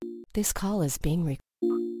This call is being recorded.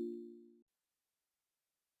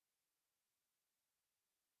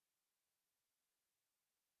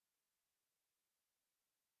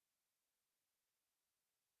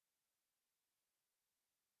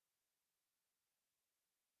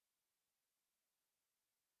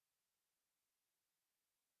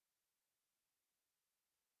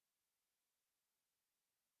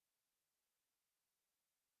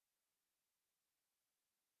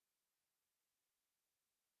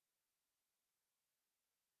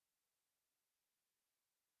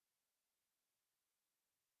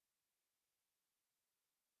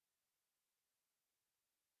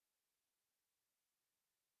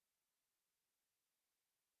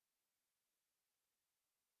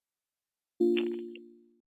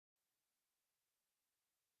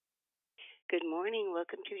 Good morning.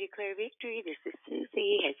 Welcome to Declare Victory. This is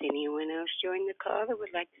Susie. Has anyone else joined the call that would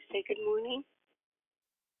like to say good morning?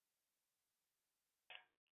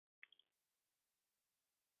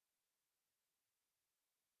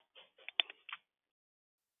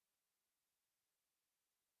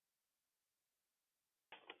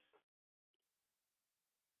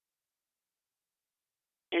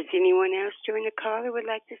 Has anyone else joined the call that would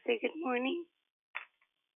like to say good morning?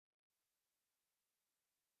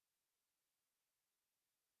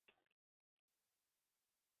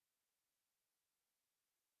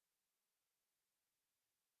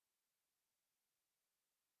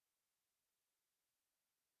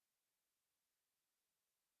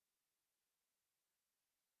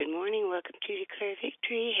 Good morning. Welcome to Declare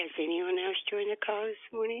Victory. Has anyone else joined the call this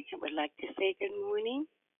morning that would like to say good morning?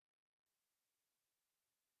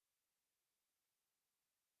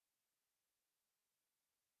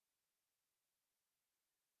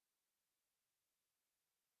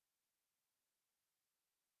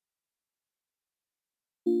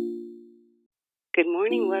 Good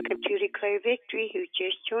morning. Welcome to Declare Victory. Who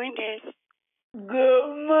just joined us?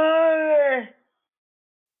 Good morning.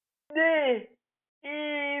 This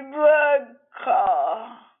is Rebecca.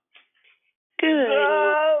 Good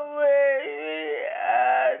morning.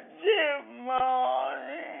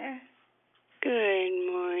 Good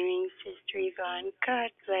morning, Sister Yvonne.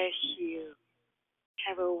 God bless you.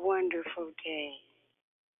 Have a wonderful day.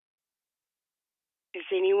 Has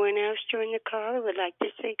anyone else joined the call that would like to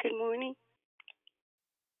say good morning?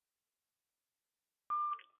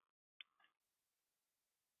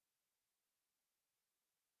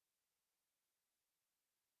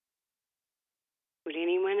 Would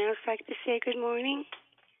anyone else like to say good morning?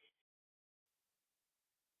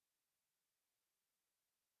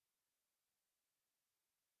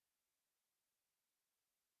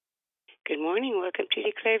 Good morning. Welcome to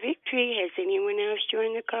Declare Victory. Has anyone else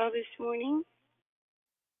joined the call this morning?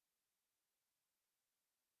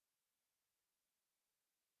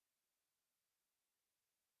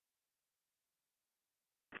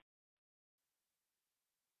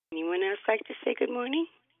 Anyone else like to say good morning?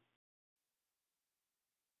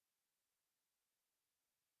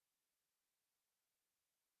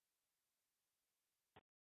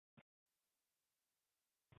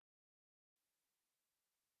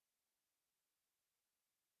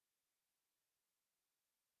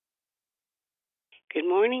 Good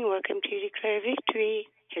morning. Welcome to Declare Victory.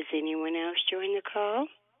 Has anyone else joined the call?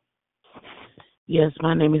 Yes,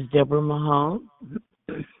 my name is Deborah Mahone.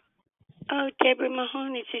 Oh, Deborah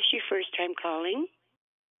Mahone, is this your first time calling?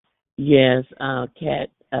 Yes,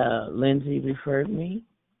 Kat Lindsay referred me.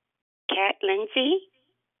 Kat Lindsay?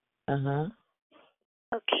 Uh-huh.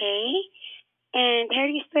 Okay. And how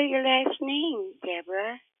do you spell your last name,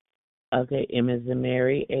 Deborah? Okay, M as in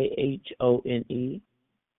Mary, Ahone.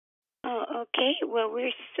 Oh, okay. Well,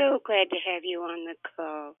 we're so glad to have you on the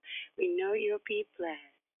call. We know you'll be blessed.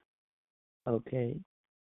 Okay.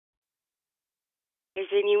 Has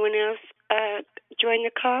anyone else joined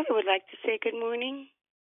the call who would like to say good morning?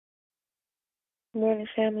 Good morning,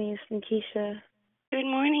 family. It's Nikisha. Good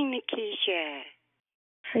morning, Nikisha.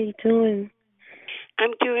 How you doing?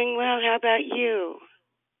 I'm doing well. How about you?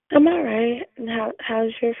 I'm all right. And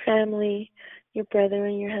how's your family, your brother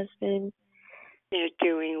and your husband? They're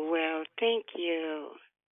doing well. Thank you.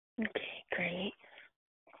 Okay, great.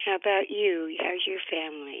 How about you? How's your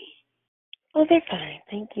family? Oh, they're fine.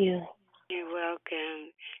 Thank you. You're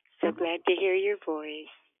welcome. So glad to hear your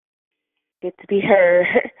voice. Good to be heard.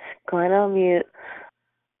 Going on mute.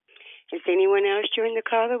 Has anyone else joined the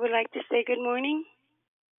call that would like to say good morning?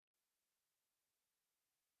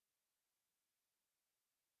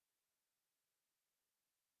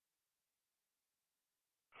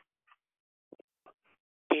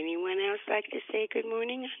 Anyone else like to say good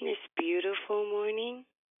morning on this beautiful morning?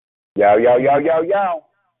 Yo.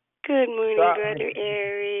 Good morning, Brother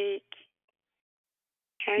Eric.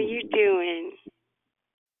 you doing?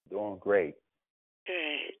 Doing great.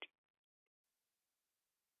 Good.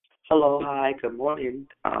 Hello, hi, good morning.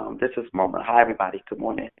 This is Mona. Hi, everybody. Good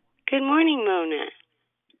morning. Good morning, Mona.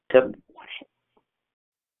 Good morning.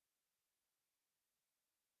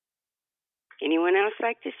 Anyone else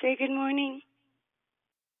like to say good morning?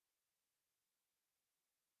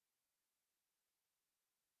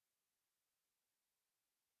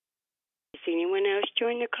 Is anyone else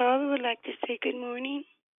join the call who would like to say good morning?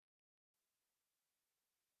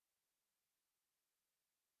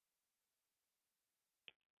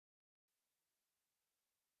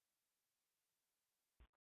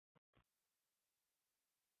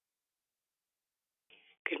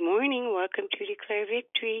 Good morning. Welcome to Declare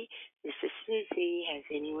Victory. This is Susie. Has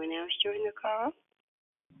anyone else joined the call?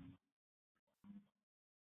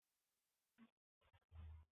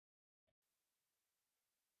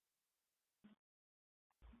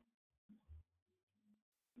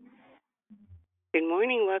 Good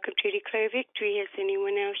morning. Welcome to Declare Victory. Has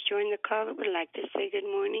anyone else joined the call that would like to say good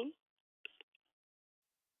morning?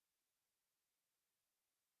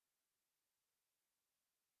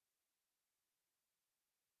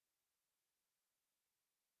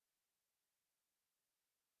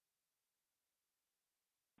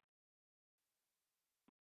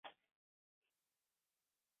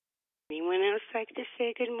 Anyone else like to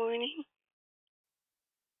say good morning?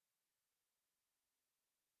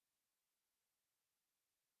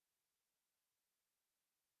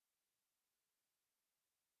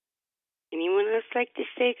 Anyone else like to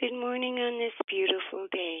say good morning on this beautiful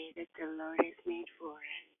day that the Lord has made for us?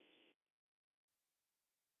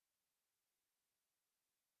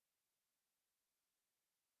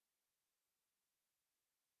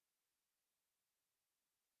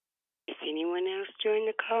 Has anyone else joined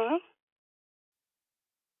the call?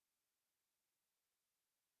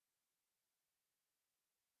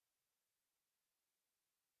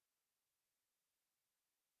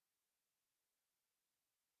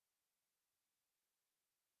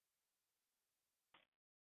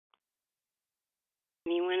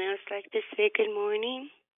 Anyone else like to say good morning?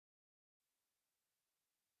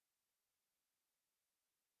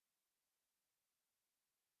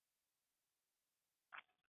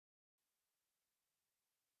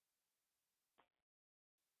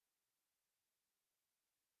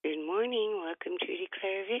 Good morning. Welcome to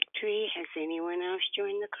Declare Victory. Has anyone else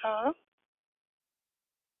joined the call?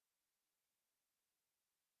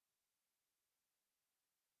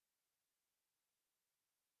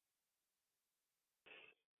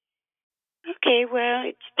 Okay, well,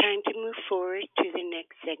 it's time to move forward to the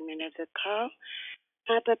next segment of the call.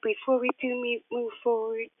 But before we do move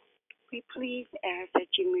forward, we please ask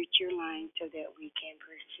that you mute your line so that we can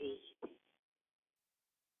proceed.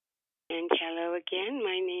 And hello again.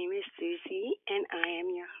 My name is Susie, and I am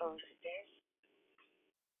your hostess.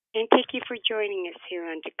 And thank you for joining us here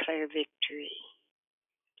on Declare Victory.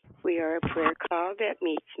 We are a prayer call that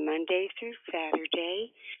meets Monday through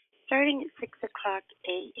Saturday, starting at 6 o'clock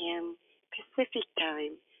a.m. Pacific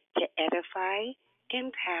Time to edify,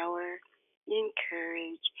 empower,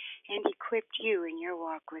 encourage, and equip you in your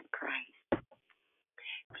walk with Christ.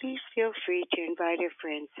 Please feel free to invite a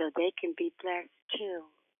friend so they can be blessed too.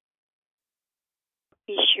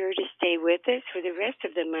 Be sure to stay with us for the rest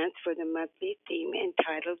of the month for the monthly theme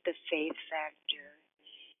entitled The Faith Factor.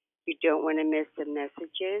 You don't want to miss the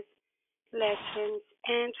messages, lessons,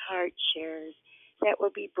 and heart shares that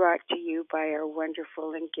will be brought to you by our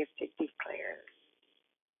wonderful and gifted declarers.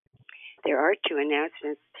 There are two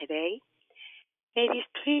announcements today. Ladies,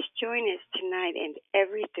 please join us tonight and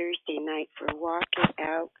every Thursday night for Walk It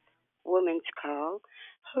Out Woman's Call,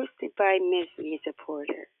 hosted by Ms. Lisa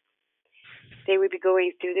Porter. They will be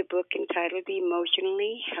going through the book entitled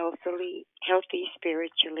Emotionally Healthy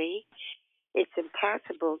Spiritually. It's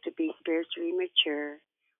impossible to be spiritually mature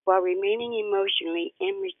while remaining emotionally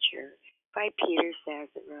immature by Peter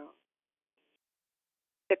Scazzero.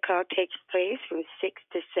 The call takes place from 6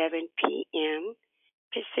 to 7 p.m.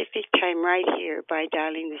 Pacific time right here by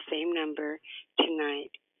dialing the same number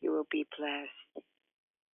tonight. You will be blessed.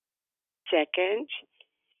 Second,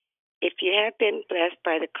 if you have been blessed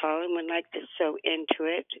by the call and would like to sow into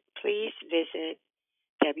it, please visit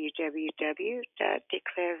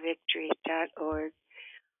www.declarevictory.org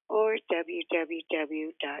or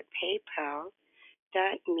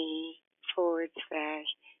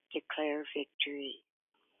www.paypal.me/declarevictory.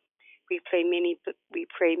 We pray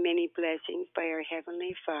many blessings by our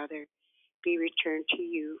Heavenly Father be returned to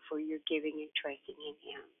you for your giving and trusting in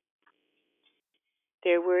Him.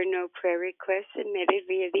 There were no prayer requests submitted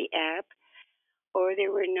via the app, or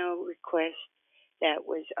there were no requests that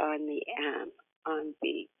was on the on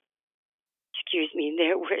the,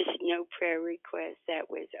 there was no prayer request that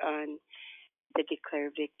was on the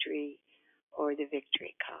Declare Victory or the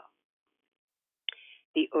Victory Call.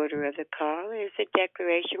 The order of the call is the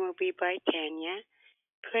declaration will be by Tanya.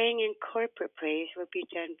 Praying in corporate praise will be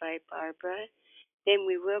done by Barbara. Then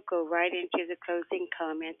we will go right into the closing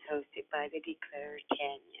comments hosted by the Declarer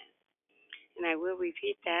Tanya. And I will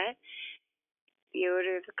repeat that. The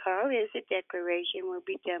order of the call is the declaration will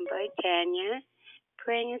be done by Tanya.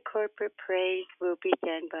 Praying in corporate praise will be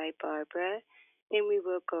done by Barbara. Then we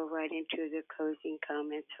will go right into the closing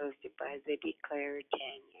comments hosted by the Declarer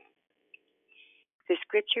Tanya. The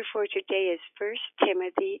scripture for today is 1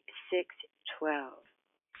 Timothy 6:12.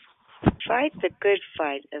 Fight the good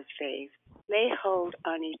fight of faith. Lay hold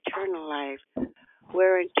on eternal life,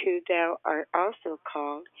 whereunto thou art also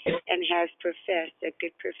called, and hast professed a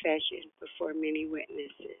good profession before many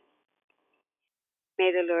witnesses.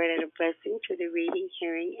 May the Lord add a blessing to the reading,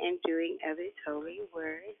 hearing, and doing of His holy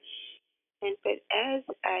word. But as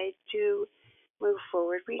I do move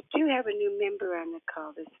forward, we do have a new member on the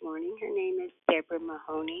call this morning. Her name is Deborah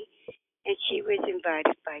Mahoney, and she was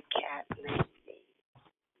invited by Kat Lindsay.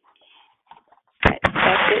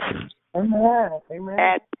 Amen.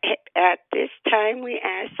 At this time, we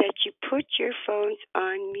ask that you put your phones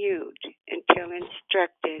on mute until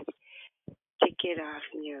instructed to get off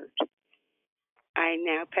mute. I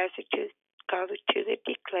now pass it to the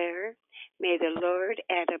declarer. May the Lord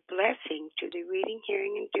add a blessing to the reading,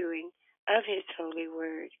 hearing, and doing of His holy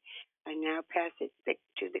word. I now pass the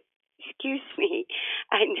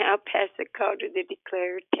call to the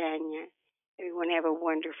declarer, Tanya. Everyone have a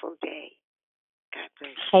wonderful day. God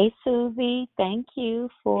bless you. Hey, Susie, thank you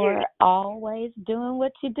for always doing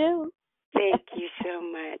what you do. Thank you so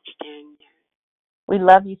much, Tanya. We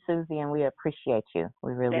love you, Susie, and we appreciate you.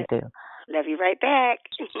 We really do. Love you right back.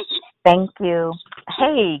 Thank you.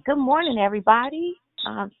 Hey, good morning, everybody.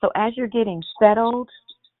 So as you're getting settled,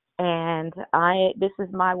 and this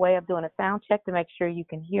is my way of doing a sound check to make sure you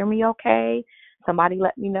can hear me okay. Somebody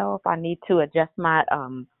let me know if I need to adjust my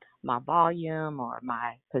my volume or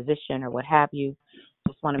my position or what have you.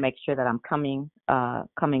 Just want to make sure that I'm coming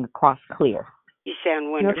across clear. You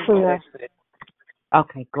sound wonderful. You're clear.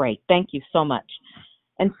 Okay, great. Thank you so much.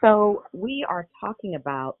 And so we are talking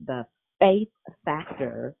about the faith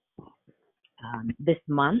factor this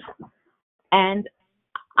month. And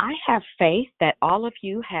I have faith that all of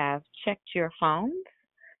you have checked your phones.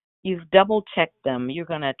 You've double-checked them. You're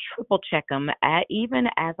going to triple-check them even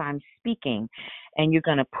as I'm speaking. And you're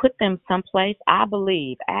going to put them someplace. I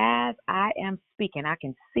believe as I am speaking, I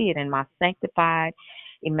can see it in my sanctified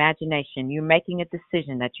imagination. You're making a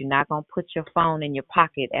decision that you're not going to put your phone in your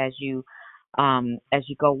pocket as you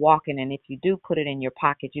go walking. And if you do put it in your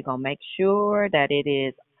pocket, you're going to make sure that it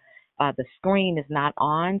is the screen is not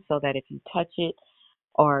on, so that if you touch it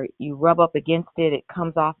or you rub up against it, it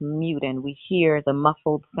comes off mute and we hear the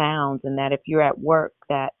muffled sounds. And that if you're at work,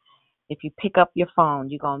 that if you pick up your phone,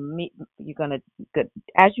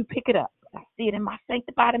 as you pick it up, I see it in my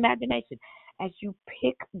sanctified imagination. As you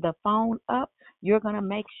pick the phone up, you're going to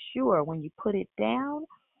make sure when you put it down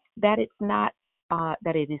that it's not,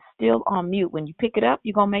 that it is still on mute. When you pick it up,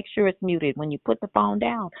 you're going to make sure it's muted. When you put the phone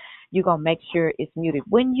down, you're going to make sure it's muted.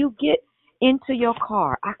 When you get into your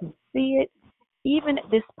car, I can see it. Even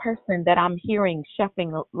this person that I'm hearing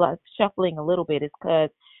shuffling a little bit is because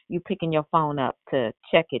you're picking your phone up to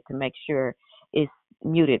check it to make sure it's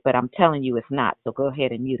muted. But I'm telling you it's not, so go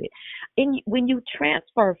ahead and mute it. And when you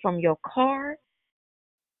transfer from your car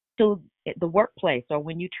to the workplace, or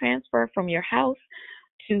when you transfer from your house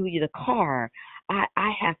to the car,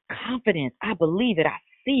 I have confidence. I believe it. I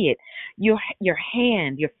see it. Your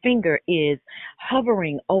hand, your finger is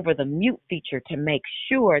hovering over the mute feature to make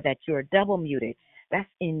sure that you're double muted. That's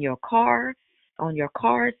in your car, on your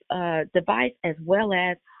car's device, as well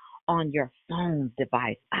as on your phone's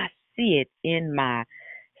device. I see it in my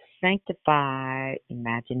sanctified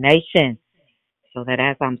imagination, so that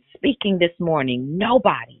as I'm speaking this morning,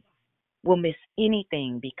 nobody will miss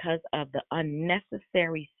anything because of the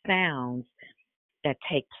unnecessary sounds that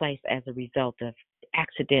take place as a result of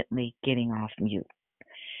accidentally getting off mute.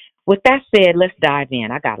 With that said, let's dive in.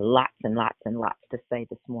 I got lots and lots and lots to say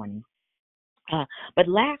this morning. But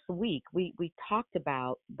last week, we talked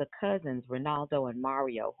about the cousins, Ronaldo and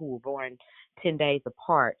Mario, who were born 10 days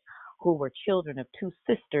apart, who were children of two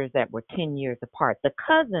sisters that were 10 years apart. The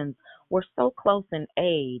cousins were so close in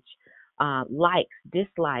age, likes,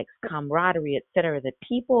 dislikes, camaraderie, etc., that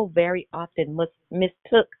people very often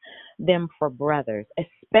mistook them for brothers,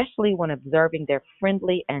 especially when observing their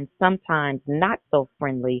friendly and sometimes not so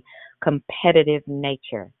friendly competitive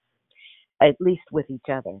nature. at least with each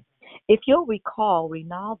other. If you'll recall,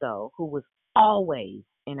 Ronaldo, who was always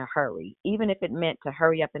in a hurry, even if it meant to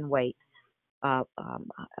hurry up and wait uh, um,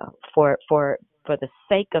 for the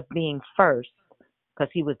sake of being first, because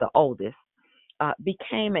he was the oldest,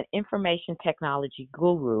 became an information technology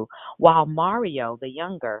guru, while Mario, the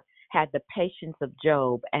younger, had the patience of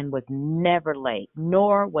Job and was never late,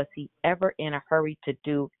 nor was he ever in a hurry to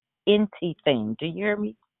do anything. Do you hear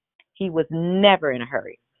me? He was never in a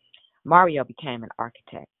hurry. Mario became an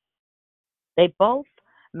architect. They both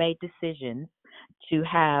made decisions to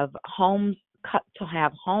have homes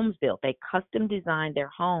built. They custom designed their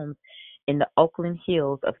homes in the Oakland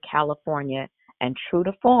Hills of California, and true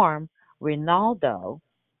to form, Ronaldo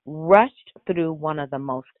rushed through one of the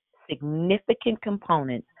most significant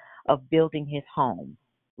components of building his home,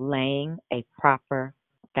 laying a proper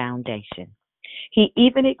foundation. He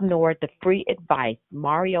even ignored the free advice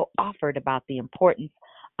Mario offered about the importance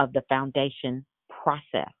of the foundation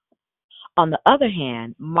process. On the other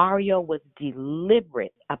hand, Mario was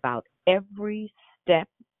deliberate about every step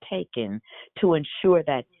taken to ensure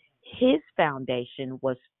that his foundation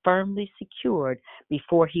was firmly secured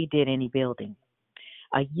before he did any building.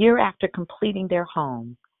 A year after completing their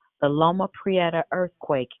home, the Loma Prieta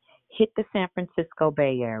earthquake hit the San Francisco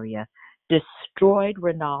Bay Area, destroyed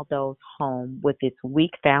Ronaldo's home with its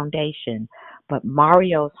weak foundation, but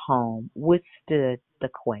Mario's home withstood the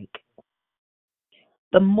quake.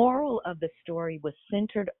 The moral of the story was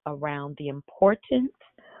centered around the importance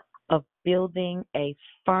of building a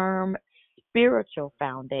firm spiritual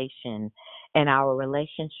foundation in our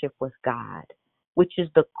relationship with God, which is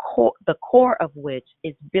the core of which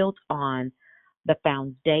is built on the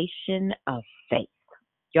foundation of faith.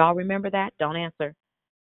 Y'all remember that? Don't answer.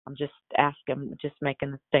 I'm just asking, I'm just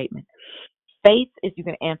making a statement. Faith is, you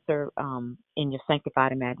can answer in your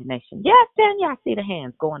sanctified imagination. Yes, Daniel, I see the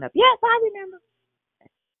hands going up. Yes, I remember.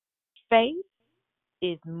 Faith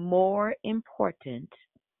is more important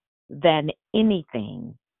than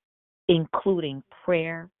anything, including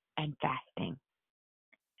prayer and fasting.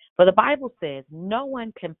 For the Bible says, no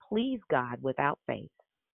one can please God without faith.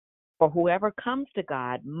 For whoever comes to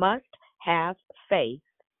God must have faith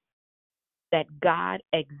that God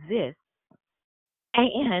exists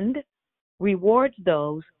and rewards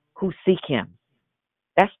those who seek him.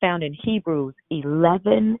 That's found in Hebrews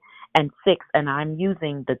 11 and 6, and I'm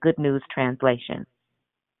using the Good News translation.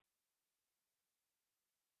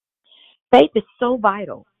 Faith is so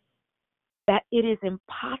vital that it is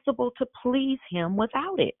impossible to please him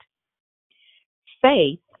without it.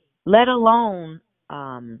 Faith, let alone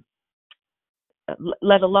um,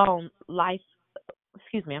 life.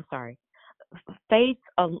 Excuse me. I'm sorry. Faith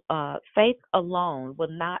alone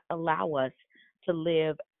will not allow us to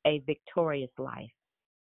live a victorious life.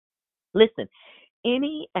 Listen,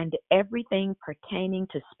 any and everything pertaining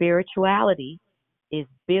to spirituality is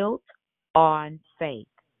built on faith.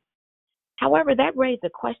 However, that raised a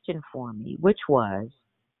question for me, which was,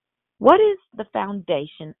 what is the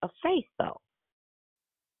foundation of faith, though?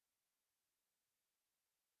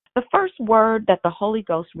 The first word that the Holy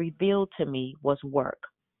Ghost revealed to me was work,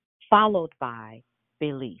 followed by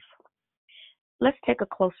belief. Let's take a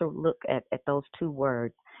closer look at those two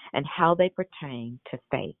words and how they pertain to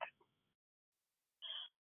faith.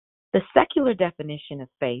 The secular definition of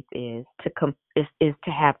faith is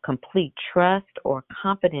to have complete trust or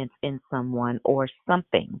confidence in someone or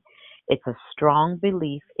something. It's a strong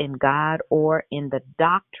belief in God or in the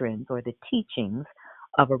doctrines or the teachings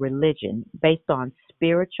of a religion based on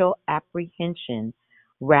spiritual apprehension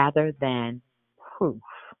rather than proof.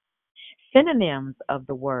 Synonyms of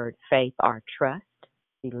the word faith are trust,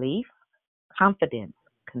 belief, confidence,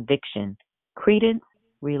 conviction, credence,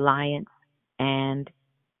 reliance, and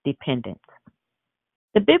dependence.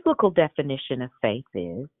 The biblical definition of faith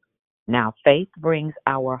is, now faith brings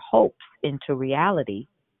our hopes into reality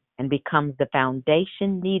and becomes the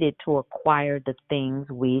foundation needed to acquire the things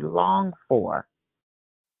we long for.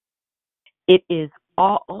 It is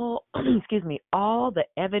all all the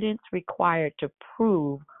evidence required to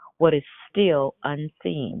prove what is still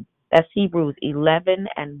unseen. That's Hebrews 11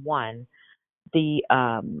 and 1, the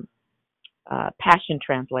Passion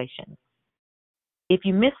Translation. If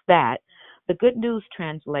you missed that, the Good News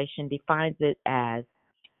Translation defines it as,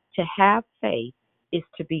 to have faith is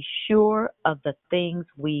to be sure of the things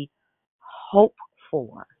we hope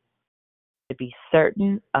for, to be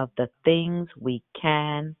certain of the things we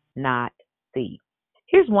cannot see.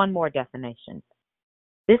 Here's one more definition.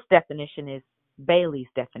 This definition is Bailey's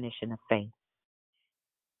definition of faith.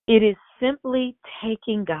 It is simply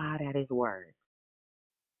taking God at his word.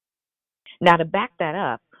 Now, to back that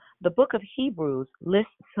up, The book of Hebrews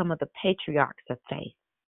lists some of the patriarchs of faith.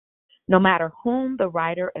 No matter whom the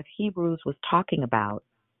writer of Hebrews was talking about,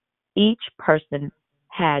 each person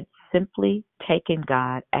had simply taken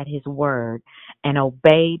God at his word and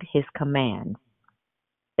obeyed his commands.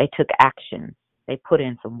 They took action. They put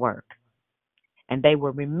in some work. And they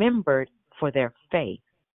were remembered for their faith.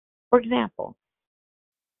 For example,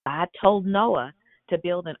 God told Noah to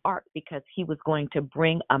build an ark because he was going to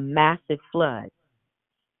bring a massive flood.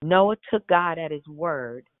 Noah took God at his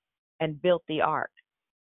word and built the ark.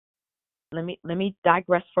 Let me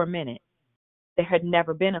digress for a minute. There had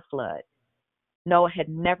never been a flood. Noah had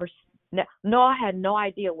no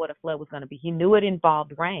idea what a flood was going to be. He knew it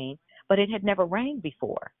involved rain, but it had never rained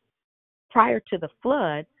before. Prior to the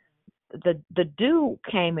flood, the dew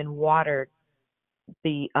came and watered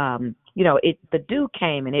the dew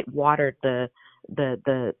came and it watered the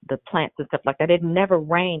plants and stuff like that. It never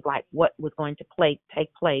rained like what was going to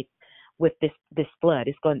take place with this flood.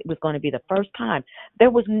 It was going to be the first time. There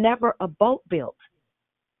was never a boat built,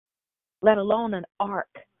 let alone an ark.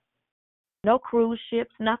 No cruise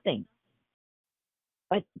ships, nothing.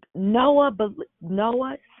 But Noah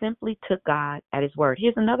simply took God at his word.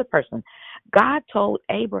 Here's another person. God told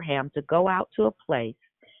Abraham to go out to a place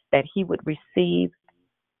that he would receive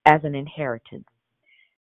as an inheritance.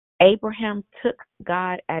 Abraham took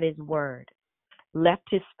God at his word, left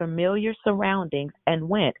his familiar surroundings, and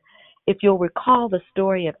went. If you'll recall the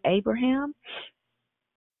story of Abraham,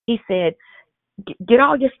 he said, get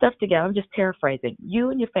all your stuff together. I'm just paraphrasing. You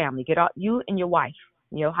and your family, you and your wife,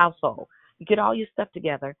 your household, you get all your stuff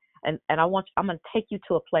together, and I'm going to take you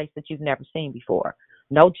to a place that you've never seen before.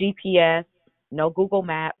 No GPS, no Google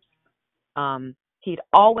Maps. He'd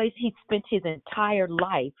spent his entire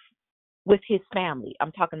life with his family.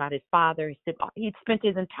 I'm talking about his father. He'd spent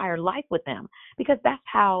his entire life with them because that's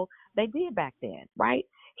how they did back then, right?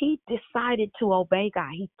 He decided to obey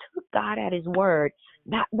God. He took God at his word,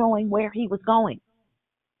 not knowing where he was going.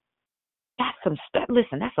 That's some stuff.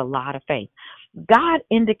 Listen, that's a lot of faith. God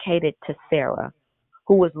indicated to Sarah,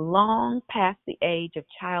 who was long past the age of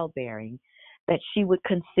childbearing, that she would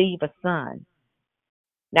conceive a son.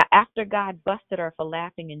 Now, after God busted her for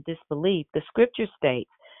laughing in disbelief, the scripture states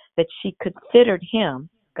that she considered him,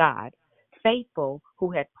 God, faithful who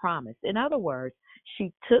had promised. In other words,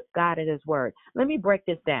 she took God at his word. Let me break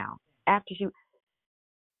this down.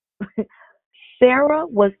 Sarah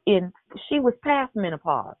was past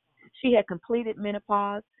menopause. She had completed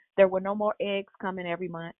menopause. There were no more eggs coming every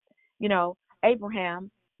month.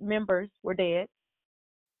 Abraham members were dead.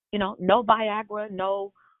 No Viagra,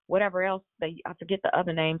 no whatever else. I forget the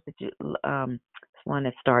other names one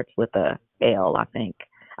that starts with a L, I think.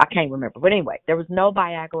 I can't remember. But anyway, there was no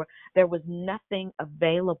Viagra. There was nothing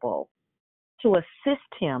available to assist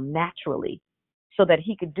him naturally so that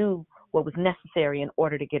he could do what was necessary in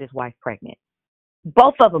order to get his wife pregnant.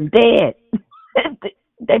 Both of them dead.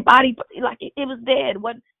 Their body, like it was dead.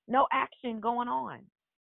 No action going on.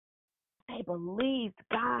 They believed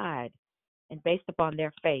God. And based upon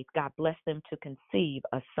their faith, God blessed them to conceive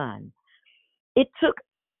a son. It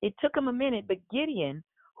took him a minute, but Gideon,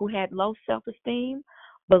 who had low self-esteem,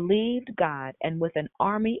 believed God, and with an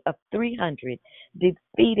army of 300,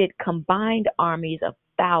 defeated combined armies of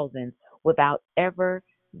thousands without ever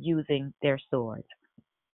using their swords.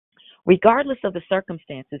 Regardless of the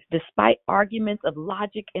circumstances, despite arguments of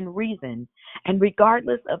logic and reason, and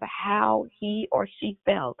regardless of how he or she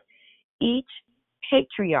felt, each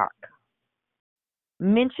patriarch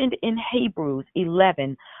mentioned in Hebrews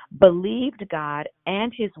 11 believed God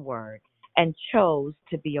and his word and chose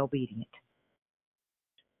to be obedient.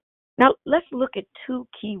 Now let's look at two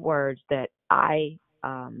key words that I've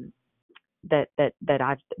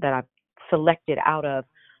selected out of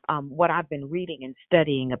what I've been reading and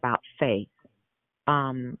studying about faith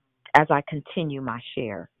as I continue my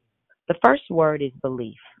share. The first word is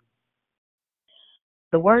belief.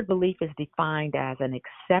 The word belief is defined as an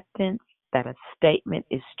acceptance that a statement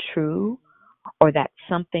is true or that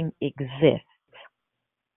something exists.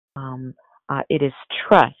 It is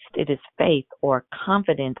trust, it is faith or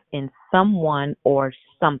confidence in someone or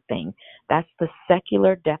something. That's the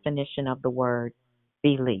secular definition of the word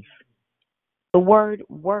belief. The word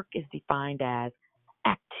work is defined as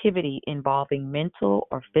activity involving mental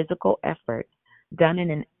or physical effort done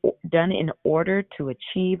in order to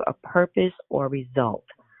achieve a purpose or result.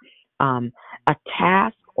 A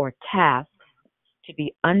task or tasks to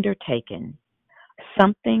be undertaken,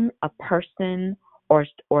 something a person or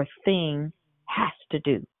thing has to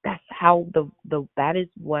do. That's how that is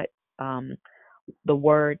what the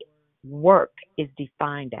word work is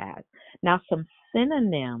defined as. Now, some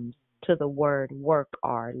synonyms to the word work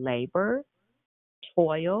are labor,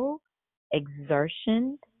 toil,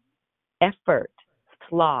 exertion, effort,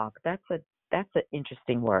 slog. That's an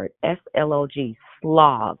interesting word. SLOG,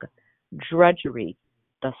 slog, drudgery,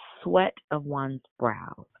 the sweat of one's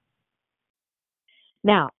brow.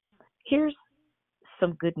 Now, here's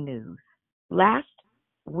some good news. Last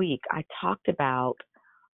week, I talked about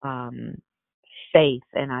um, faith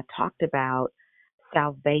and I talked about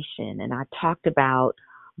salvation and I talked about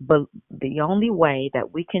the only way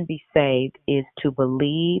that we can be saved is to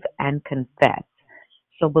believe and confess.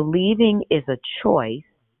 So, believing is a choice,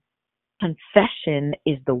 confession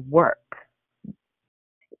is the work,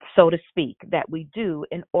 so to speak, that we do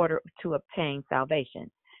in order to obtain salvation.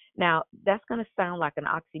 Now, that's going to sound like an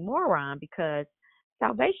oxymoron because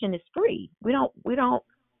salvation is free.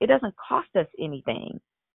 It doesn't cost us anything,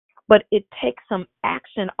 but it takes some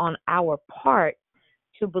action on our part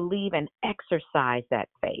to believe and exercise that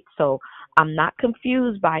faith. So I'm not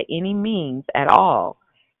confused by any means at all.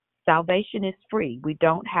 Salvation is free. We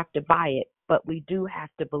don't have to buy it, but we do have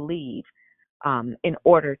to believe in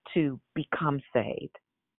order to become saved.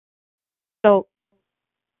 So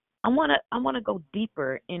I want to go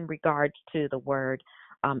deeper in regards to the word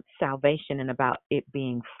salvation and about it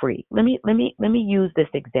being free. Let me use this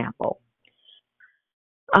example.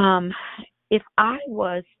 Um, if I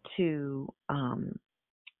was to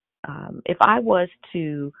if I was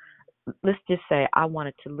to, let's just say I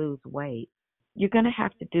wanted to lose weight, you're going to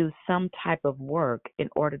have to do some type of work in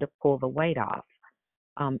order to pull the weight off.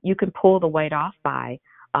 You can pull the weight off by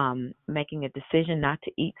making a decision not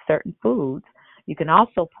to eat certain foods. You can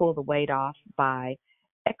also pull the weight off by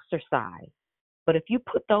exercise. But if you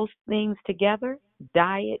put those things together,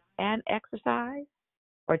 diet and exercise,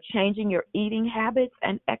 or changing your eating habits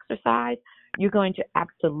and exercise, you're going to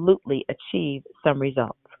absolutely achieve some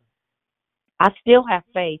results. I still have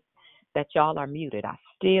faith that y'all are muted. I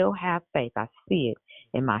still have faith. I see it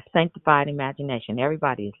in my sanctified imagination.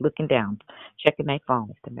 Everybody is looking down, checking their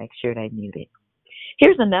phones to make sure they're muted.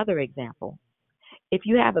 Here's another example. If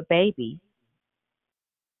you have a baby,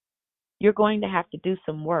 you're going to have to do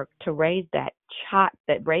some work to raise that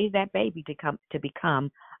baby to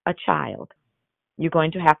become a child. You're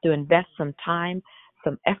going to have to invest some time,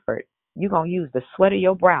 some effort. You're going to use the sweat of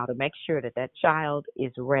your brow to make sure that that child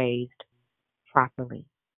is raised properly.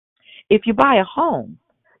 If you buy a home,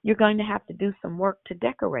 you're going to have to do some work to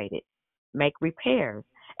decorate it, make repairs,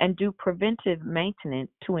 and do preventive maintenance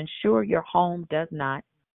to ensure your home does not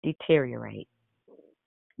deteriorate.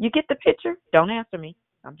 You get the picture? Don't answer me.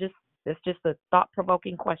 That's just a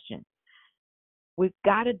thought-provoking question. We've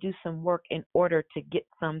got to do some work in order to get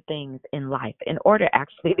some things in life, in order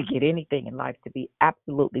actually to get anything in life, to be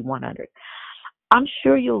absolutely 100. I'm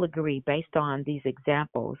sure you'll agree, based on these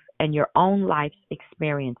examples and your own life's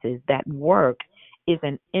experiences, that work is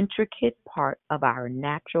an intricate part of our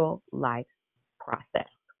natural life process.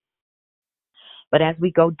 But as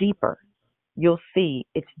we go deeper, you'll see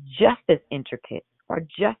it's just as intricate or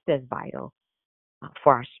just as vital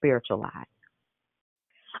for our spiritual lives.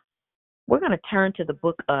 We're going to turn to the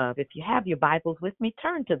book of, if you have your Bibles with me,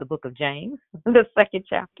 turn to the book of James, the second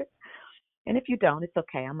chapter. And if you don't, it's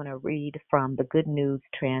okay. I'm going to read from the Good News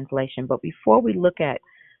translation. But before we look at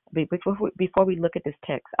this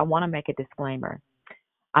text, I want to make a disclaimer.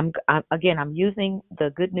 I'm using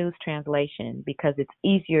the Good News translation because it's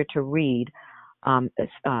easier to read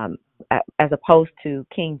as opposed to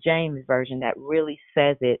King James version that really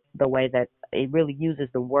says it the way that it really uses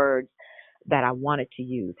the words that I wanted to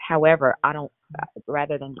use. However,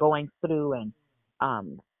 rather than going through and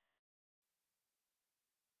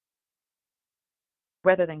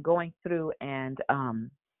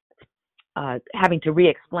having to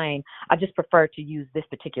re-explain, I just prefer to use this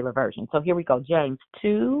particular version. So here we go, James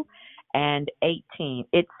 2:18.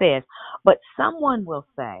 It says, "But someone will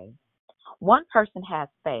say, one person has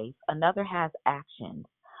faith, another has actions.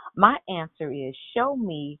 My answer is, show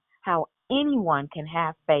me how anyone can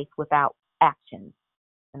have faith without actions."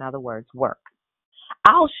 In other words, work.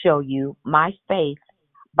 "I'll show you my faith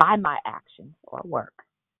by my actions," or work.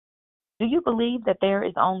 "Do you believe that there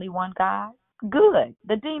is only one God? Good.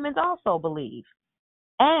 The demons also believe,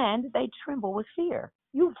 and they tremble with fear.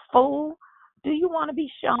 You fool. Do you want to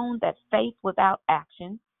be shown that faith without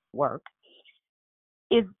action, work,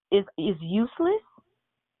 is useless?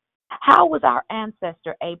 How was our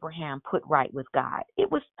ancestor Abraham put right with God?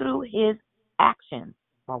 It was through his actions,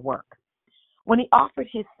 or work, when he offered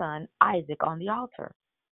his son Isaac on the altar.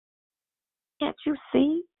 Can't you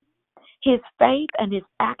see? His faith and his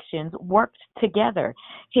actions worked together.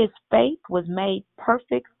 His faith was made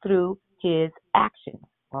perfect through his actions,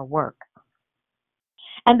 or work.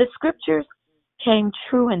 And the scriptures came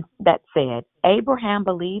true and that said, Abraham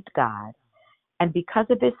believed God, and because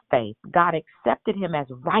of his faith, God accepted him as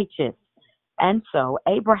righteous. And so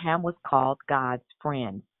Abraham was called God's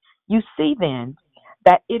friend. You see then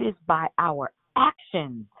that it is by our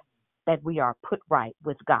actions that we are put right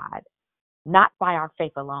with God, not by our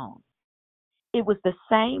faith alone. It was the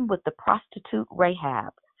same with the prostitute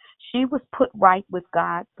Rahab. She was put right with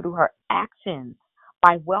God through her actions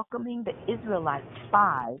by welcoming the Israelite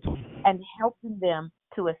spies and helping them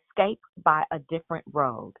to escape by a different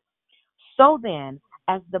road. So then,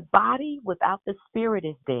 as the body without the spirit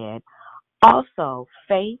is dead, also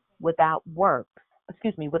faith without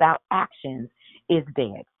without actions is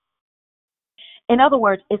dead. In other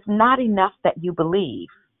words, it's not enough that you believe.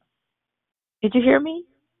 Did you hear me?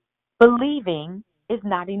 Believing is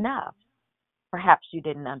not enough. Perhaps you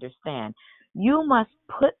didn't understand. You must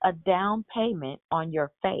put a down payment on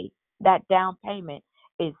your faith. That down payment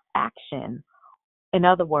is action. In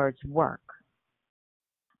other words, work.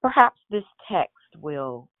 Perhaps this text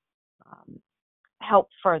will help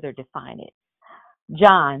further define it.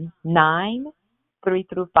 John 9, 3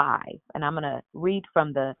 through 5. And I'm going to read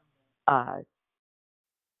from the uh,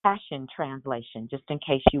 Passion Translation just in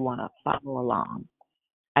case you want to follow along.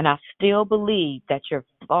 And I still believe that your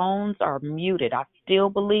phones are muted. I still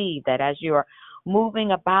believe that as you're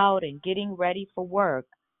moving about and getting ready for work,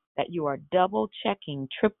 that you are double checking,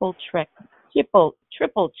 triple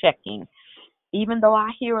checking. Even though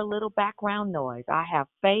I hear a little background noise, I have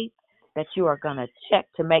faith that you are going to check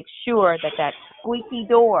to make sure that that squeaky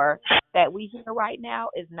door that we hear right now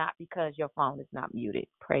is not because your phone is not muted.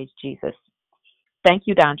 Praise Jesus. Thank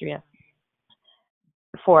you, Dondria,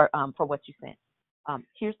 for what you sent.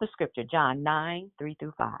 Here's the scripture, John 9, 3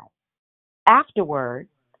 through 5. Afterward,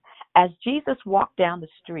 as Jesus walked down the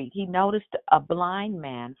street, he noticed a blind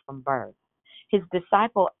man from birth. His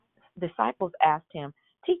disciples asked him,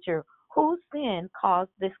 Teacher, whose sin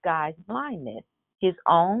caused this guy's blindness, his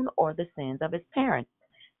own or the sins of his parents?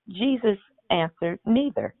 Jesus answered,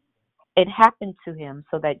 Neither. It happened to him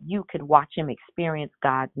so that you could watch him experience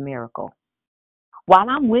God's miracle. While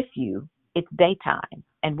I'm with you, it's daytime,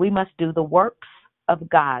 and we must do the works of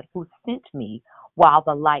God who sent me while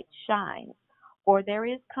the light shines. For there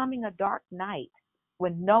is coming a dark night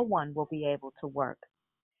when no one will be able to work.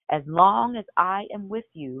 As long as I am with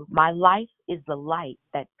you, my life is the light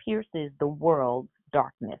that pierces the world's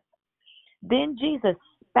darkness. Then Jesus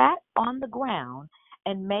spat on the ground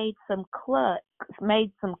and made some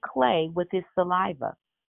clay with his saliva.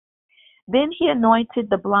 Then he anointed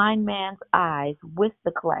the blind man's eyes with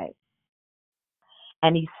the clay.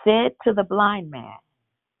 And he said to the blind man,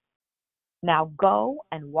 Now go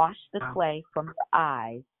and wash the clay from your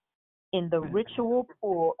eyes in the ritual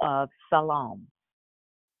pool of Siloam.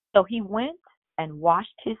 So he went and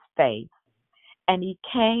washed his face, and he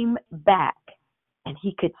came back, and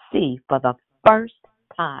he could see for the first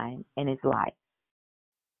time in his life.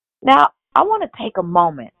 Now, I want to take a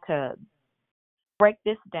moment to break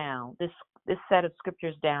this down, this set of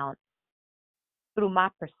scriptures down through my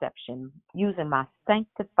perception, using my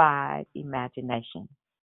sanctified imagination.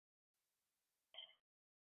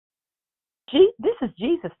 This is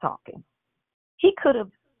Jesus talking. He could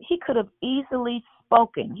have easily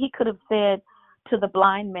spoken. He could have said to the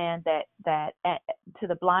blind man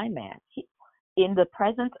in the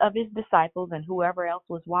presence of his disciples and whoever else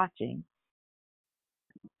was watching,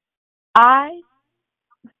 I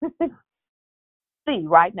see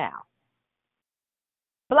right now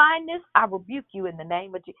blindness. I rebuke you in the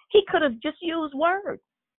name of Jesus. He could have just used words,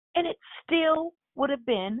 and it still would have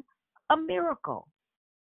been a miracle.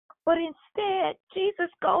 But instead, Jesus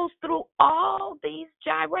goes through all these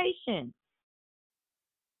gyrations.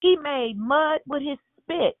 He made mud with his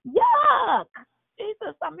spit. Yuck!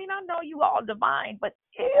 Jesus, I know you all divine, but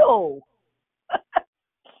ew.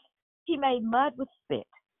 He made mud with spit.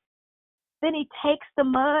 Then he takes the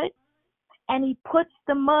mud and he puts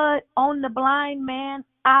the mud on the blind man's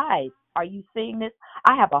eyes. Are you seeing this?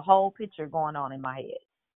 I have a whole picture going on in my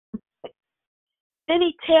head. Then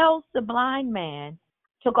he tells the blind man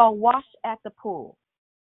to go wash at the pool.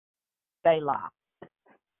 Selah.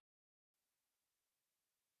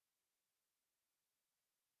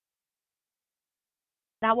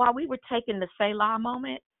 Now, while we were taking the Selah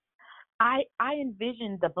moment, I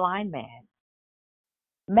envisioned the blind man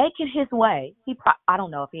making his way. I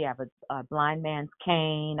don't know if he has a blind man's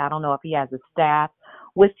cane. I don't know if he has a staff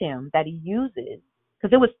with him that he uses,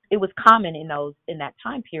 because it was common in that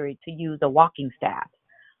time period to use a walking staff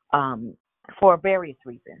for various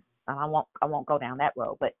reasons. I won't go down that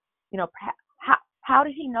road, but perhaps, how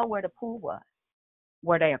did he know where the pool was?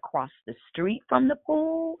 Were they across the street from the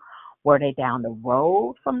pool? Were they down the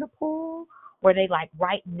road from the pool? Were they like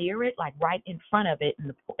right near it, like right in front of it,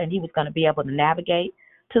 and he was going to be able to navigate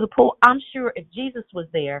to the pool? I'm sure if Jesus was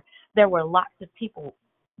there were lots of people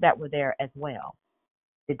that were there as well.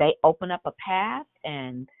 Did they open up a path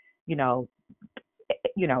and, you know,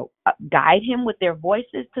 guide him with their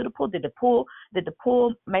voices to the pool? Did the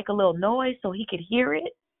pool make a little noise so he could hear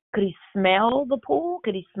it? Could he smell the pool?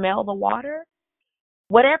 Could he smell the water?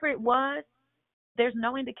 Whatever it was, there's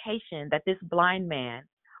no indication that this blind man,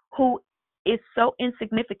 who is so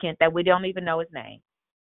insignificant that we don't even know his name,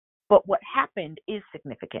 but what happened is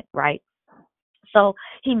significant, right? So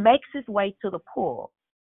he makes his way to the pool.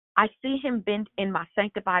 I see him bend in my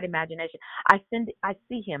sanctified imagination. I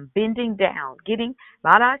see him bending down, getting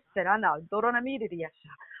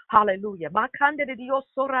hallelujah.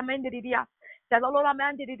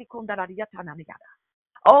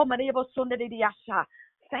 Oh,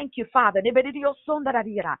 thank you, Father.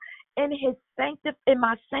 In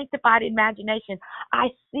my sanctified imagination, I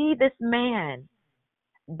see this man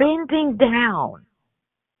bending down,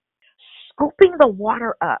 scooping the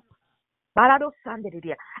water up,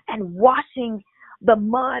 and washing the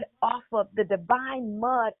mud off of the divine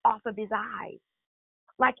mud off of his eyes.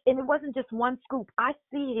 And it wasn't just one scoop. I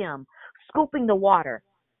see him scooping the water.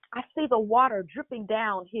 I see the water dripping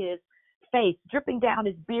down his face, dripping down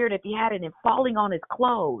his beard if he had it, and falling on his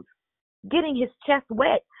clothes, getting his chest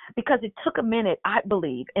wet, because it took a minute, I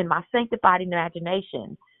believe, in my sanctified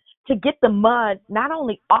imagination, to get the mud not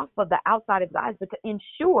only off of the outside of his eyes, but to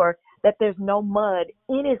ensure that there's no mud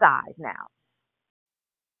in his eyes now.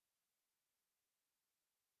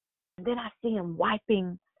 And then I see him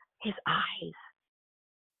wiping his eyes.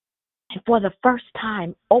 And for the first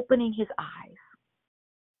time, opening his eyes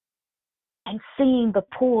and seeing the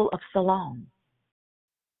pool of Siloam,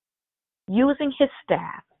 using his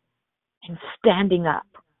staff and standing up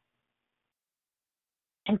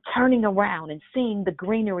and turning around and seeing the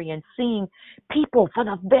greenery and seeing people for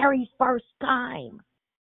the very first time,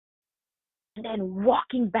 and then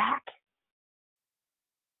walking back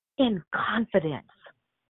in confidence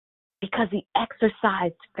because he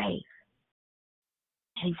exercised faith.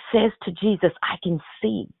 And he says to Jesus, I can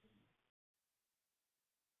see.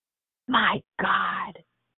 My God.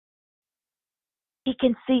 He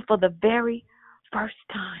can see for the very first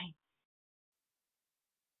time.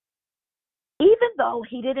 Even though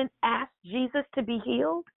he didn't ask Jesus to be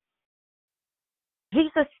healed,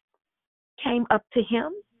 Jesus came up to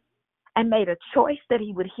him and made a choice that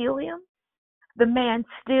he would heal him. The man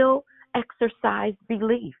still exercised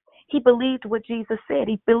belief. He believed what Jesus said.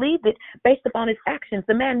 He believed it based upon his actions.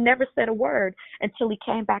 The man never said a word until he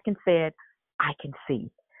came back and said, I can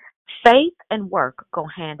see. Faith and work go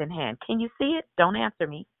hand in hand. Can you see it? Don't answer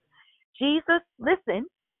me. Jesus, listen,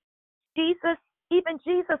 even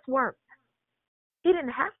Jesus worked. He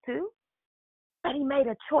didn't have to, but he made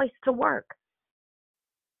a choice to work.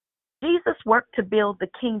 Jesus worked to build the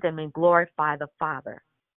kingdom and glorify the Father.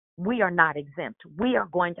 We are not exempt. We are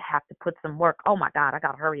going to have to put some work. Oh my God, I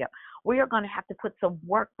got to hurry up. We are going to have to put some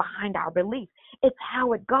work behind our belief. It's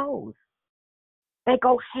how it goes. They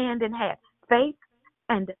go hand in hand. Faith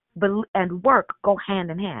and work go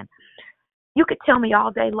hand in hand. You could tell me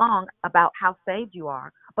all day long about how saved you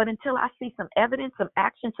are, but until I see some evidence, some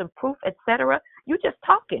action, some proof, etc., you're just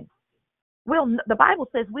talking. The Bible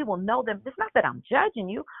says we will know them. It's not that I'm judging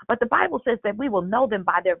you, but the Bible says that we will know them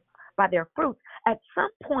by their fruits. At some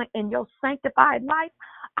point in your sanctified life,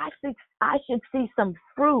 I should see some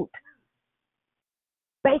fruit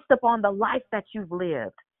based upon the life that you've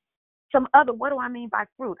lived. What do I mean by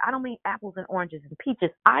fruit? I don't mean apples and oranges and peaches.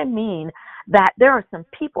 I mean that there are some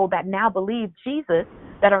people that now believe Jesus,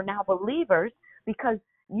 that are now believers, because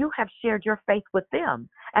you have shared your faith with them,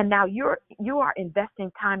 and now you are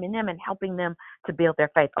investing time in them and helping them to build their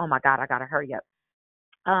faith. Oh my God, I gotta hurry up.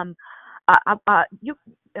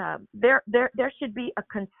 There should be a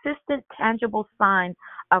consistent, tangible sign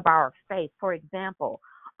of our faith. For example,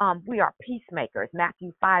 we are peacemakers.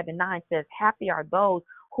 Matthew 5:9 says, "Happy are those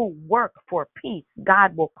who work for peace.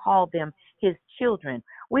 God will call them His children."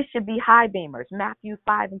 We should be high beamers. Matthew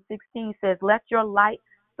 5:16 says, "Let your light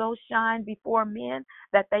so shine before men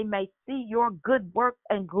that they may see your good works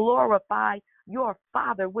and glorify your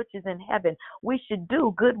Father which is in heaven." We should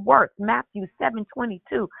do good works. Matthew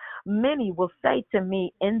 7:22, "Many will say to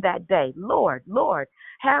me in that day, Lord, Lord,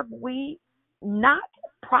 have we not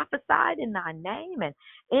prophesied in thy name, and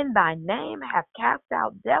in thy name have cast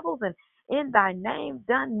out devils, and in thy name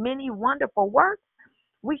done many wonderful works?"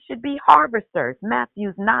 We should be harvesters.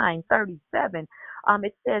 Matthew 9:37,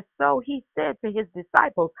 It says, so he said to his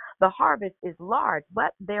disciples, the harvest is large,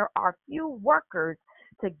 but there are few workers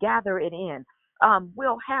to gather it in.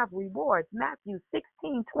 Will have rewards. Matthew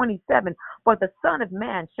 16:27. For the Son of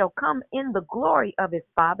Man shall come in the glory of his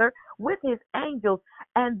Father with his angels,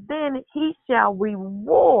 and then he shall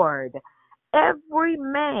reward every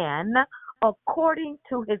man according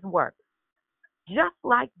to his work. Just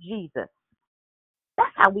like Jesus.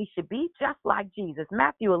 That's how we should be, just like Jesus.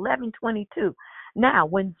 Matthew 11:22. Now,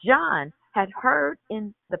 when John had heard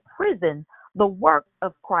in the prison the work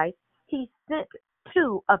of Christ, he sent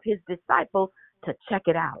two of his disciples to check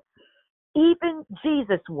it out. Even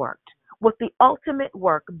Jesus worked, with the ultimate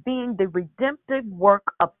work being the redemptive work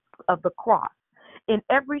of the cross. In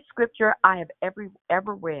every scripture I have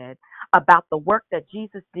ever read about the work that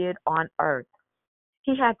Jesus did on earth,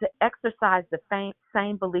 he had to exercise the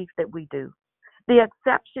same belief that we do. The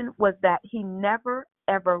exception was that he never,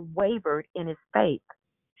 ever wavered in his faith.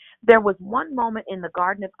 There was one moment in the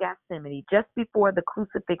Garden of Gethsemane, just before the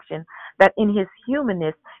crucifixion, that in his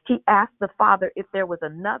humanness, he asked the Father if there was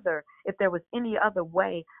any other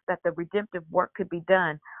way that the redemptive work could be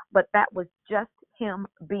done. But that was just him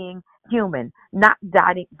being human, not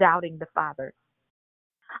doubting the Father.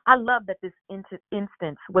 I love that this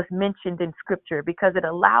instance was mentioned in scripture because it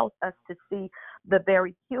allows us to see the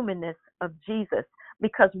very humanness of Jesus,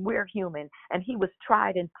 because we're human and he was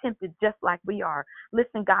tried and tempted just like we are.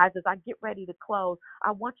 Listen, guys, as I get ready to close,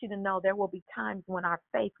 I want you to know there will be times when our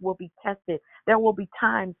faith will be tested. There will be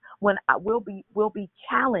times when we'll be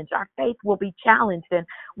challenged. Our faith will be challenged, and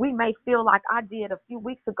we may feel like I did a few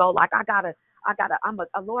weeks ago, like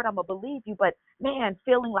Lord, I'm gonna believe you, but man,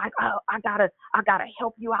 feeling like, oh, I gotta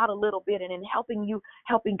help you out a little bit, and in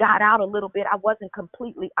helping God out a little bit, I wasn't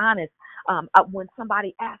completely honest. When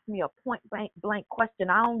somebody asked me a point blank question,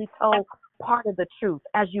 I only told part of the truth.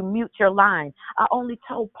 As you mute your line, I only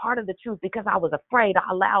told part of the truth because I was afraid.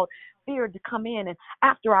 I allowed fear to come in, and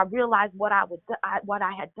after I realized what I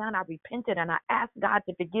had done, I repented and I asked God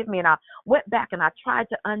to forgive me, and I went back and I tried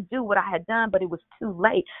to undo what I had done, but it was too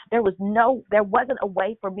late. There wasn't a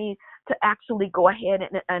way for me to actually go ahead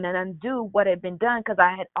and undo what had been done because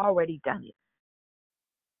I had already done it.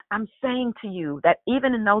 I'm saying to you that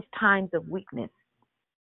even in those times of weakness,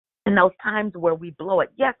 in those times where we blow it,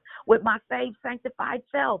 yes, with my saved, sanctified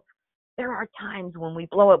self, there are times when we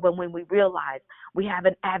blow it, when we realize we have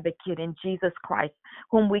an advocate in Jesus Christ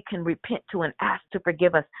whom we can repent to and ask to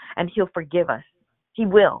forgive us, and he'll forgive us. He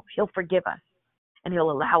will. He'll forgive us, and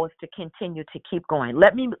he'll allow us to continue to keep going.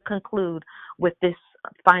 Let me conclude with this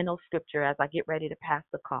final scripture as I get ready to pass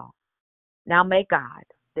the call. Now may God,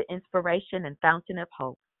 the inspiration and fountain of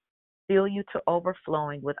hope, fill you to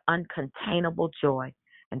overflowing with uncontainable joy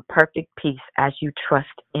and perfect peace as you trust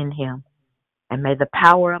in him. And may the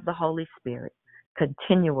power of the Holy Spirit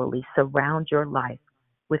continually surround your life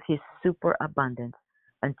with his superabundance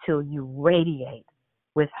until you radiate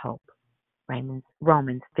with hope.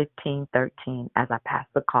 Romans 15:13, as I pass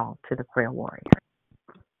the call to the prayer warrior.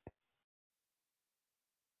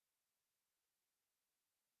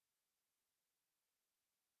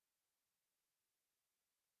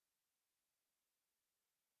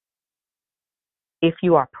 If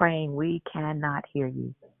you are praying, we cannot hear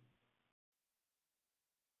you.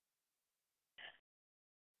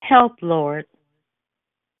 Help, Lord.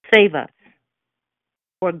 Save us.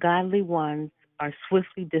 For godly ones are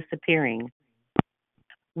swiftly disappearing.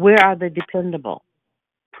 Where are the dependable,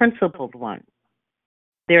 principled ones?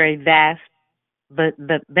 They're a vast but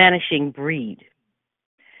vanishing breed.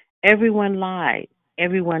 Everyone lies,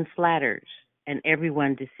 everyone flatters, and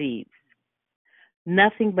everyone deceives.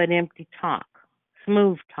 Nothing but empty talk,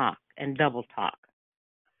 smooth talk, and double talk.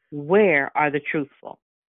 Where are the truthful?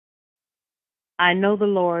 I know the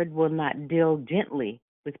Lord will not deal gently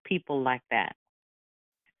with people like that.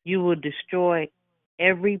 You will destroy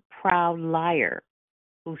every proud liar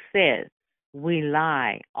who says, we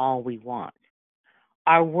lie all we want.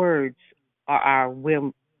 Our words are our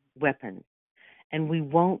weapons, and we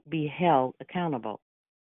won't be held accountable.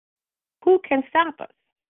 Who can stop us?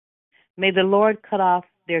 May the Lord cut off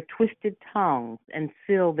their twisted tongues and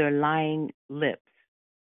seal their lying lips.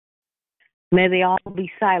 May they all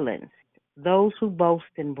be silenced, those who boast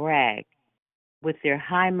and brag with their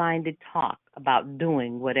high-minded talk about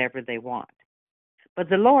doing whatever they want. But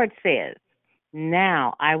the Lord says,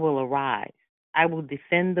 now I will arise. I will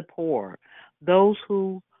defend the poor, those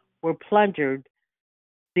who were plundered,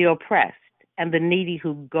 the oppressed, and the needy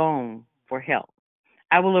who groan for help.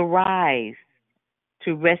 I will arise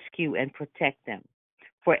to rescue and protect them.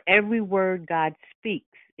 For every word God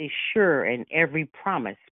speaks is sure and every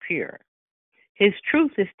promise pure. His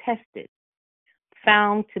truth is tested.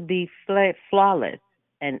 found to be flawless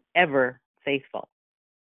and ever faithful.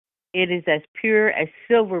 It is as pure as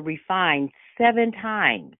silver refined 7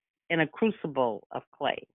 times in a crucible of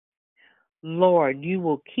clay. Lord, you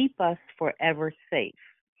will keep us forever safe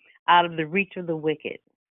out of the reach of the wicked,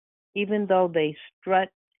 even though they strut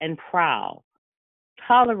and prowl,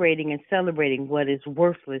 tolerating and celebrating what is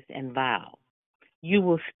worthless and vile. You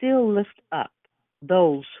will still lift up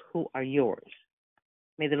those who are yours.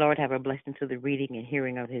 May the Lord have a blessing to the reading and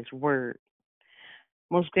hearing of his word.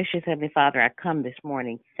 Most gracious Heavenly Father, I come this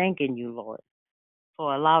morning thanking you, Lord,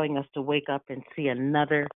 for allowing us to wake up and see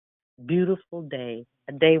another beautiful day,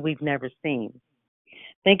 a day we've never seen.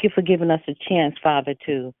 Thank you for giving us a chance, Father,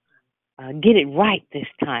 to get it right this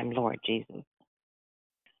time, Lord Jesus.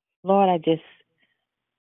 Lord, I just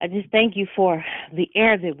thank you for the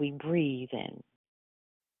air that we breathe and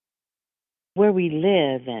where we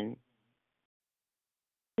live and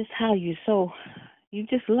just how you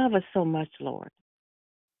just love us so much, Lord.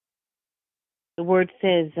 The word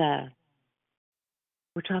says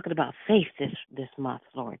we're talking about faith this month,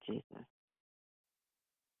 Lord Jesus.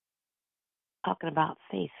 Talking about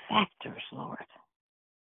faith factors, Lord.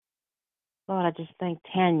 Lord, I just thank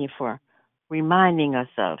Tanya for reminding us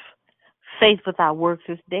of faith without works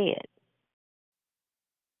is dead.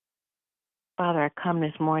 Father, I come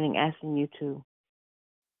this morning asking you to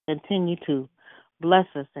continue to bless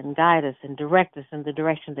us and guide us and direct us in the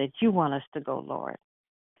direction that you want us to go, Lord.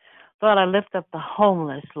 Lord, I lift up the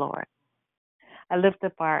homeless, Lord. I lift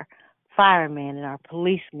up our firemen and our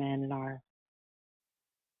policemen and our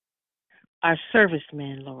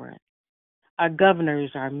servicemen, Lord. Our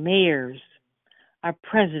governors, our mayors, our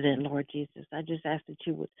president, Lord Jesus. I just ask that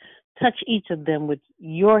you would touch each of them with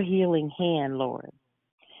your healing hand, Lord,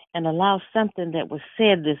 and allow something that was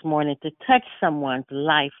said this morning to touch someone's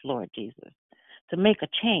life, Lord Jesus, to make a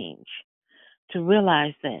change, to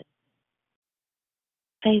realize that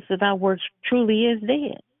faith without works truly is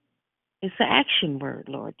dead. It's an action word,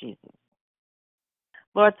 Lord Jesus.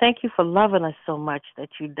 Lord, thank you for loving us so much that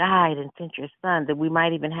you died and sent your son, that we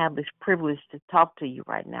might even have this privilege to talk to you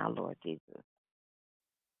right now, Lord Jesus.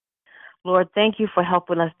 Lord, thank you for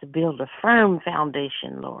helping us to build a firm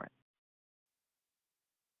foundation, Lord.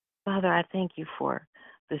 Father, I thank you for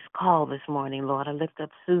this call this morning, Lord. I lift up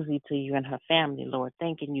Susie to you and her family, Lord,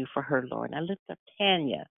 thanking you for her, Lord. I lift up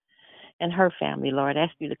Tanya and her family, Lord. I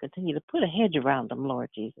ask you to continue to put a hedge around them, Lord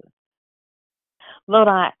Jesus. Lord,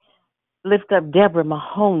 I lift up Deborah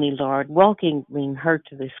Mahoney, Lord, welcoming her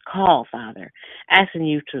to this call, Father, asking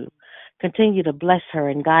you to continue to bless her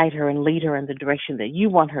and guide her and lead her in the direction that you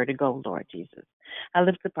want her to go, Lord Jesus. I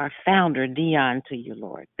lift up our founder, Dion, to you,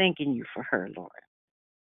 Lord, thanking you for her, Lord.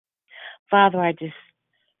 Father, I just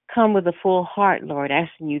come with a full heart, Lord,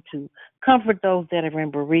 asking you to comfort those that are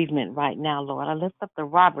in bereavement right now, Lord. I lift up the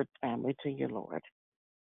Roberts family to you, Lord,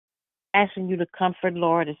 asking you to comfort,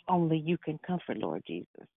 Lord, as only you can comfort, Lord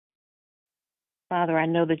Jesus. Father, I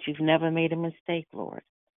know that you've never made a mistake, Lord.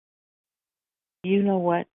 You know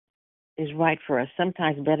what is right for us,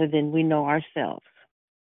 sometimes better than we know ourselves.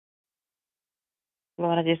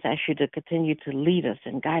 Lord, I just ask you to continue to lead us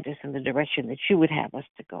and guide us in the direction that you would have us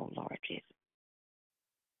to go, Lord Jesus.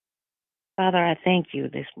 Father, I thank you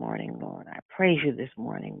this morning, Lord. I praise you this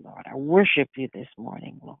morning, Lord. I worship you this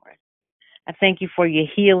morning, Lord. I thank you for your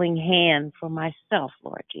healing hand for myself,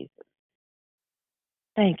 Lord Jesus.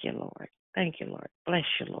 Thank you, Lord. Thank you, Lord. Bless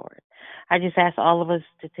you, Lord. I just ask all of us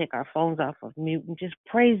to take our phones off of mute and just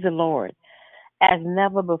praise the Lord as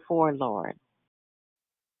never before, Lord.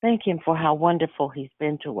 Thank him for how wonderful he's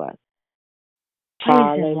been to us.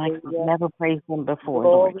 Praise him like we've never praised him before,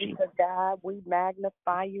 Lord Jesus. Glory to God. We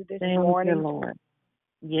magnify you this Thank morning. you, Lord.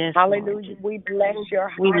 Yes, Hallelujah. Lord. We bless your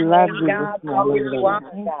We high love name, you God. this morning, Lord.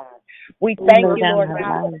 God. We thank lay you, down Lord our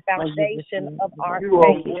God, for the lives for you this foundation of morning, our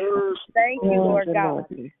Lord. faith. Thank you, Lord God,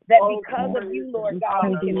 that because of you, Lord God,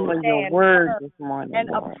 we Thank you can for your stand word firm this morning, and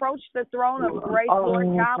Lord. approach the throne of grace, Lord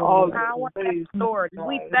God, with power and authority.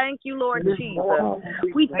 We thank you, Lord Jesus.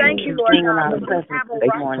 We thank you, Lord Sing in God, our that we presence have a this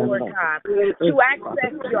right, morning, Lord Lord. God, to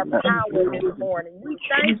access your power this morning. We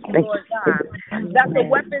thank you, Lord God, that the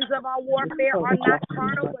weapons of our warfare are not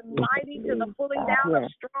carnal but mighty to the pulling down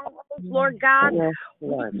of strongholds, Lord God. Yes, We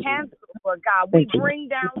Lord. cancel, Lord God. We bring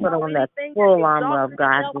down Put on that anything full that armor of exalts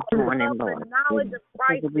God itself this morning, above Lord. the knowledge of So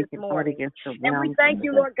Christ that we this can fight morning. against the And we realms thank of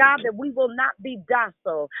you, the Lord God, that we will not be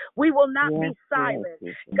docile. We will not be Yes, Lord silent.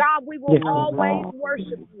 Jesus. God, we will Yes, always Lord.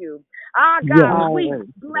 worship you. God, we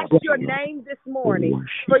bless your name this morning,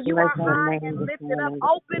 for you are high and lifted up.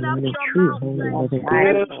 Open up your mouth, saints,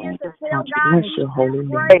 and begin to tell God He is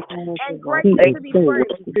great and greatly to be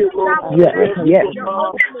praised. God, we thank you for your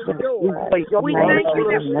ultimate door. We thank you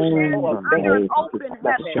that we're standing under an open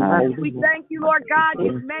heaven. We thank you, Lord God,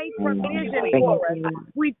 you've made provision for us.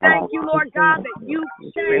 We thank you, Lord God, that you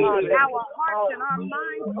change our hearts and our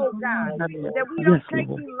minds, oh God, that we don't take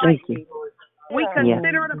you lightly. We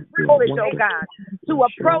consider it a privilege, oh God, to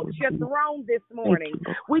approach your throne this morning.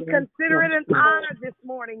 We consider it an honor this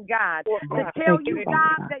morning, God, to tell you,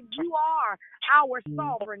 God, that you are our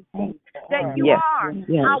sovereignty, that you are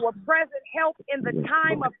our present help in the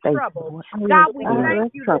time of trouble. God, we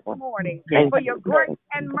thank you this morning for your grace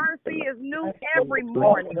and mercy is new every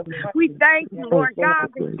morning. We thank you, Lord God,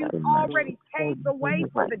 that you already paved the way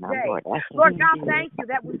for the day. Lord God, thank you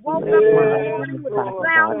that we woke up this morning with a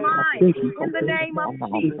sound mind in the name of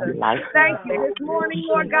Jesus. Thank you this morning,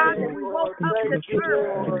 Lord God, that we woke up to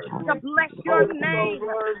church to bless your name,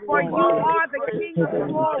 for you are the King of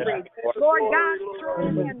glory. Lord God,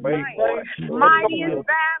 strong and mighty in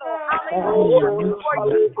battle. Hallelujah. For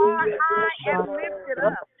you are high and lifted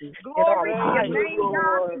up. Glory to your name,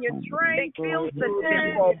 God, and your train fills the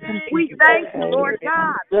temple. We thank you, Lord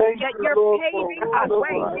God, that you're paving our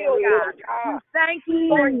way, dear God. We thank you,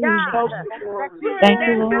 Lord God, that you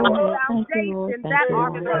stand our foundation that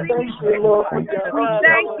are believing. We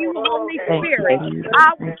thank you, Holy Spirit.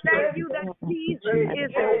 I will thank you that Jesus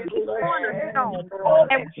is the cornerstone,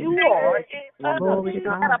 and you are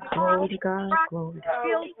that upon rock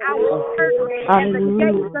build our church, and the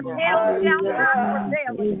gates of hell shall not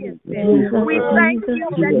prevail against it. We thank you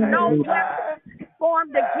that no weapon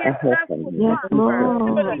formed against us will prosper.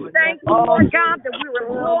 We thank you, Lord God, that we're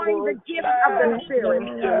employing the gift of the Spirit.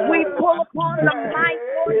 We pull upon the might,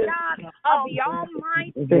 Lord God, of the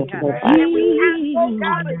Almighty. And we ask, oh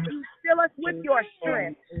God, that you fill us with your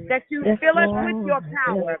strength, that you fill us with your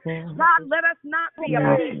power. God, let us not be a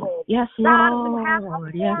people, God, who have a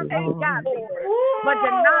form of godliness, but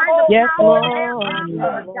deny the power thereof,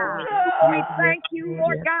 Lord God. We thank you,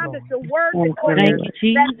 Lord God, that the word declares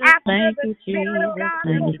that after the Spirit of God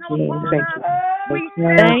will come upon us, we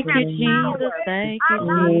shall have power. I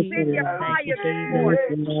love your fire this morning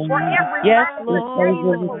for every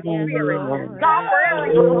manifestation spirit. God, for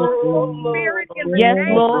every spirit in the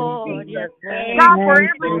name of Jesus. God, for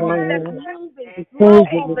everyone that's moving slow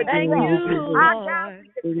on the truth. Our God,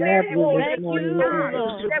 we declare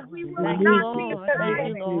that we will not be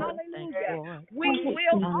afraid. Hallelujah. We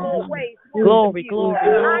will always glory.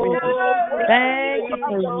 Thank you.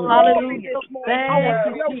 Hallelujah.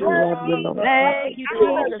 Thank you,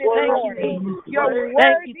 Jesus.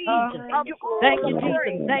 Thank you, Jesus. Thank you,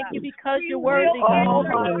 Jesus. Thank you because you're worthy, God.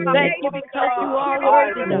 Thank you because you are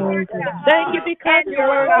worthy, God. Thank you because you're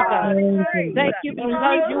worthy, God. Thank you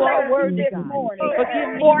because you are worthy, God. Forgive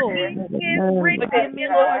me, Lord. Forgive me,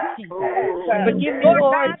 Lord Jesus. Forgive me,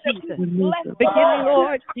 Lord Jesus. Forgive me,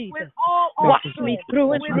 Lord Jesus. Wash me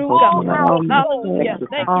through and through, God. Hallelujah.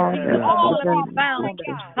 Thank you, Jesus. I want to be found.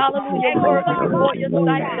 Hallelujah. Worthy before your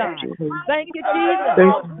sight, God. Thank you,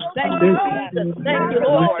 Jesus. Thank you, Jesus. Thank you,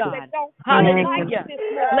 Lord God. Hallelujah.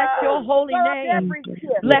 Bless your holy name.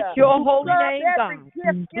 Bless your holy name, God.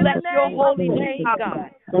 Bless your holy name, God.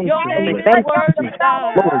 Your name is worthy,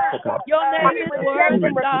 God. Your name is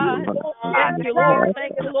worthy, God. Thank you, Lord.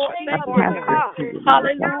 Thank you, Lord. Thank you, Lord.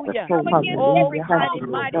 Hallelujah. Oh,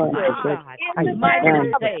 mighty God. Mighty to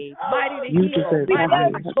save. Mighty to heal. Mighty to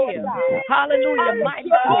forgive. Hallelujah. Mighty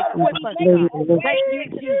to equip us, God. Thank you,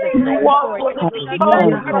 Jesus. Thank you for it.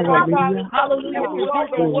 Hallelujah. Hallelujah.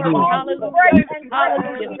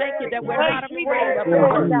 Hallelujah. Thank you that we're not afraid of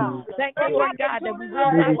God. Thank you, Lord God, that we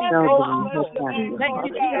will not be afraid. Thank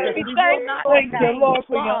you, Jesus. We will not be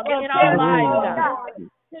afraid in our lives, God.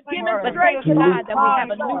 But thank you, God, that we have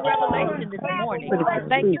a new revelation this morning.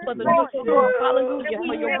 Thank you for the new truth. Hallelujah.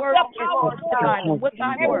 For your word is God. With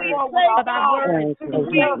thy word. For thy word is true.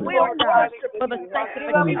 Thank you, Lord God, for the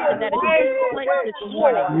sanctification that is taking place this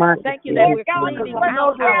morning. Thank you that we're cleaning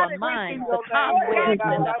out our minds, the cobwebs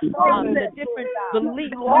and the different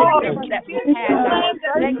belief systems that we have, God.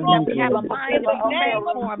 Thank you that we have a mind to be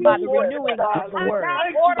transformed by the renewing of the word,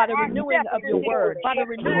 by the renewing of your word, by the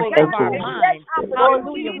renewing of our minds.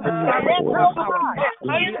 Hallelujah.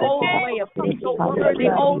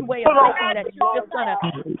 The old way of thinking that you're just gonna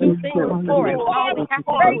do things for us. All we have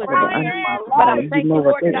to do is but I thank you,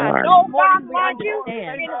 Lord God. This morning we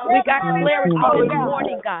understand. We got clarity this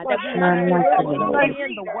morning, God, that we must be willing to put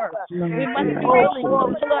in the work. We must be willing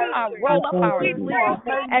to roll up our sleeves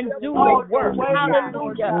and do the work.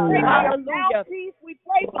 Hallelujah. Hallelujah.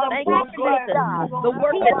 Thank you, Jesus. The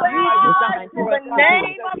work that you designed for us to do.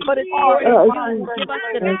 But it's for you to give us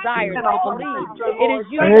the desire to believe. It is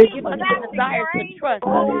you that give us the desire to trust.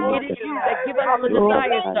 It is you that give us the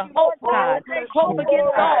desire to hope, God. Hope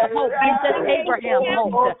against all hope, just as Abraham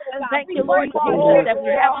hoped. Thank you, Lord Jesus, that we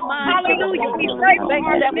have a mind to believe. Thank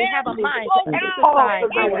you that we have a mind to exercise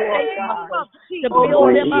our faith muscles, to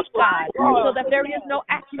build them up, God, so that there is no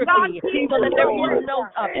atrophy, so that there is no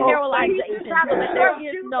paralyzation, so that there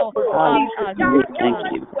is no so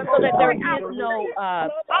that there is no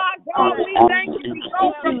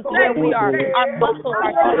issues where our muscles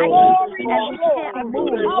are tight and we can't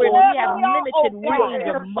move, where we have limited range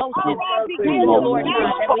of motion. Thank you, Lord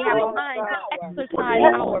God, that we have a mind to exercise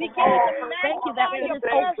our faith. Thank you that it is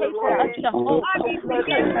okay for us to hope, because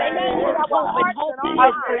faith is hope and hope is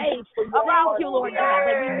faith. Thank you, Lord God,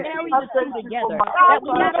 that we marry the two together, that we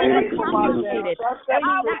not overcomplicate it, that we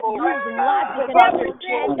not use logic and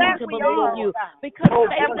understanding to believe you, because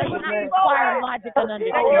faith does not require logic and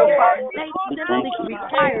understanding. Faith simply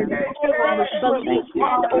requires belief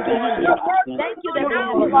and obedience. Thank you that we have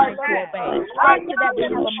a mind to obey. Thank you that we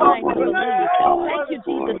have a mind to believe. Thank you,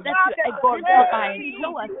 Jesus, that you exemplify and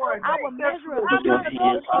show us our measure of faith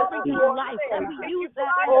in life, that we use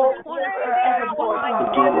that as a cornerstone, as a building block,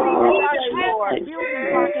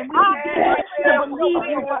 and we begin to believe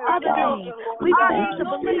you for other things. We begin to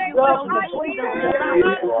believe you for those desires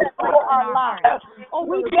for our lives.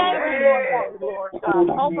 Over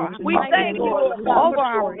we thank you, over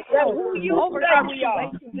our health, over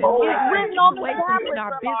situations in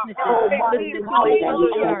our businesses, the situations in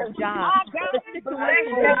our jobs, the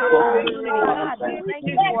situations in our community. God, we thank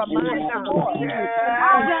you for a mind to believe you.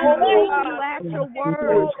 At your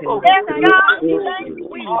word. We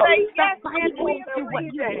say yes, and we do what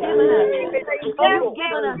you've given us. You've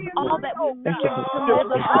given us all that we need to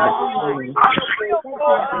live a godly life.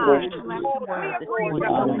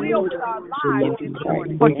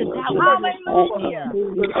 For to doubt, hallelujah.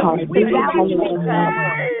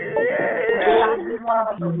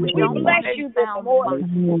 We don't bless you this morning.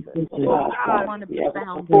 We want to be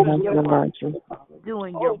found doing your will.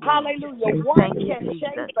 Hallelujah. One can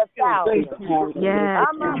shake us out. Yes.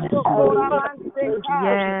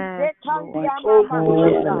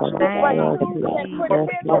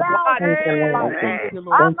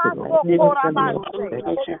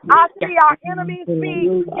 I see our enemies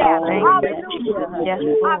being scattered. Hallelujah. Yes,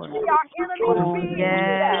 I see our enemies being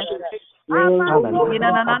scattered.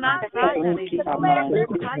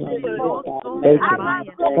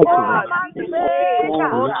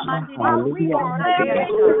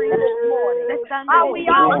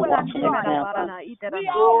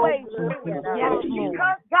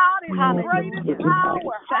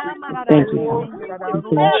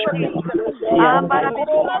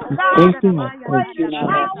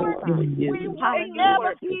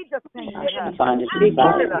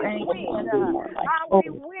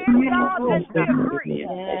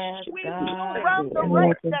 Run the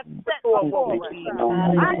race that's set before us.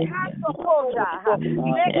 I have to hold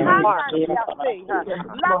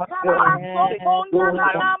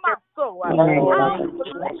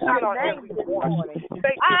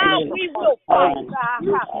we will fight,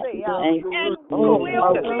 and we will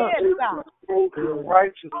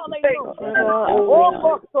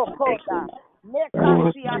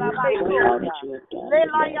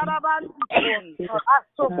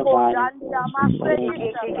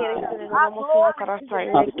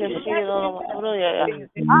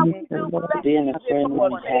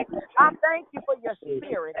I thank you for your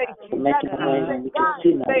spirit.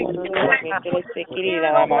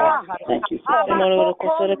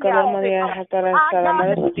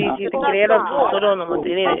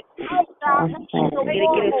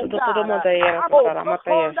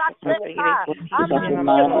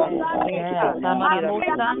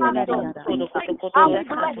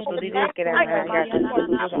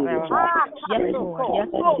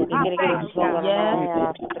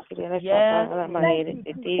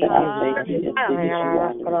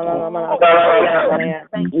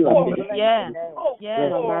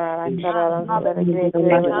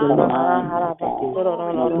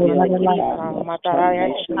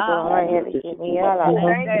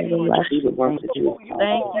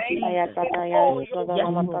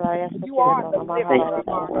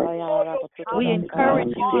 We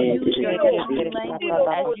encourage you to use your language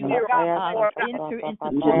as you enter into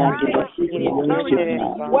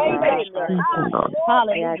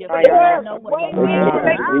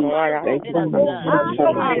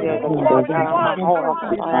hallelujah.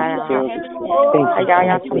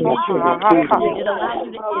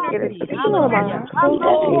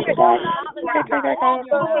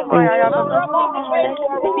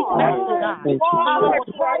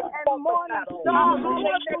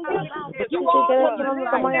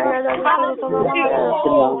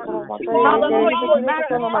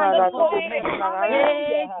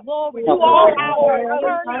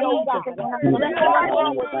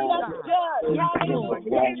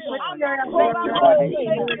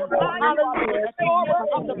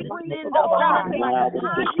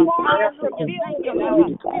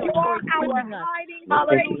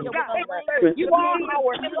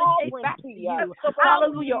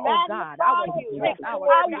 Hallelujah, oh God. I will respect our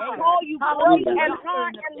Creator. Hallelujah. And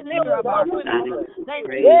high and lifted up.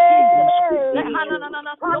 Thank you, Jesus.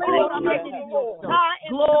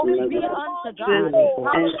 Glory be unto God.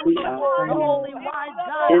 Hallelujah. Holy, wise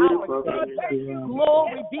God, our Savior.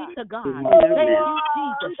 Glory be to God. Thank you,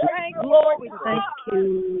 Jesus. Glory to God.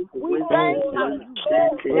 We thank you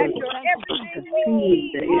that you're everything we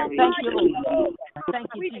need. Thank you, Lord. Thank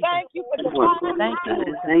you, Jesus. Thank you for the time. Thank you,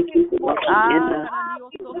 Lord. Thank you for walking in us.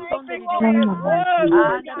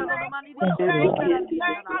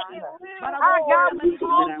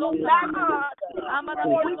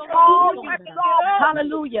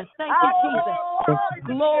 Hallelujah. Thank you, Jesus.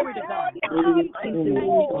 Glory to God. And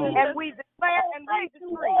we declare and we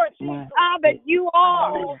decree that you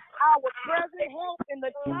are our present help in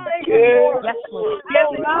the time of war. Yes, Lord. Yes,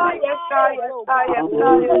 God. Yes, God. Yes,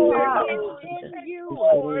 God. Yes, God. In you,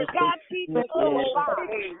 God, teach us to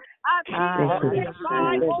abide. I teach us to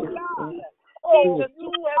abide, oh God. Teach us to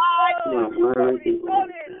abide. Thank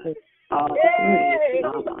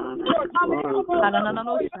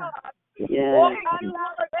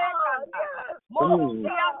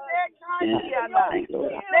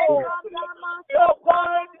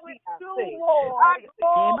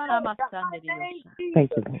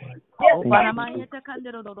you, Lord.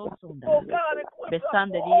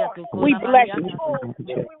 We bless you. We bless your holy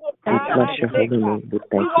name. We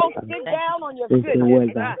thank We won't you, sit Father. down on your There's no goodness. one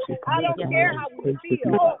like you, I don't Father. care how we Praise you,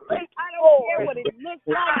 feel. God. I don't care what it looks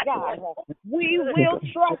like, God. We will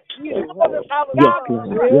trust you. Yes, Lord. Yes,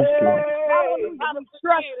 Lord. We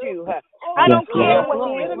trust you. I don't care what the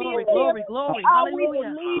enemy is doing. Glory. We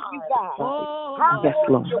believe you, God. Yes,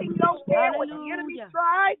 Lord. We don't care what the enemy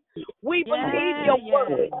tried. We believe your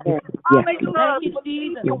word. Yes, Hallelujah. Lord. We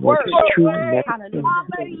believe Your your word word. is true and never Hallelujah.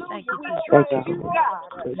 fails. Thank you, We Jesus. trust Thank you, you, Lord. God.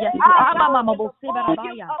 Yes,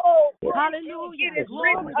 hallelujah. It is Glory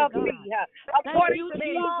written to of God. me, Thank according you, to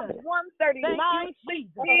Jesus. Psalms 139, Thank you,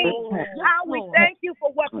 16. Jesus. We thank you for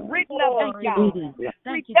what's written of us, Thank you, God. Jesus. We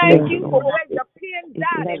Thank you, thank Jesus. you for where the pen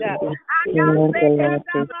jotted. I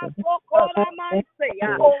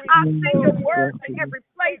send your word to every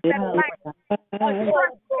place that lacks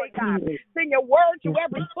trust, God. Send your word to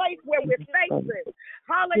every place where we're faithless.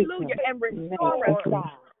 Hallelujah. And restore us,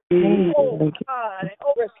 God. Oh, God.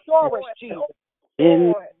 Restore us, Jesus.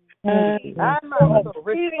 Lord.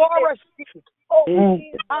 Restore us, Jesus. Oh,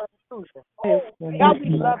 hallelujah. God, we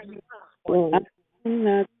love you.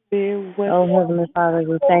 Oh, Heavenly Father,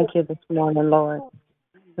 we thank you this morning, Lord.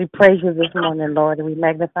 We praise you this morning, Lord, and we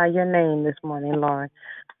magnify your name this morning, Lord.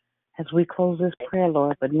 As we close this prayer,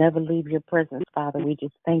 Lord, but never leave your presence, Father, we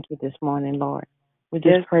just thank you this morning, Lord. We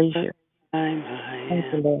just praise you. Thank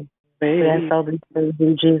you, Lord. We ask all these things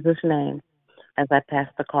in Jesus' name as I pass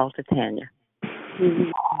the call to Tanya.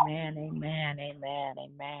 Amen, amen, amen, amen,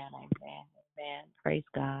 amen, amen. Praise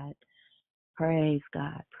God. Praise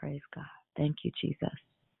God. Praise God. Thank you, Jesus.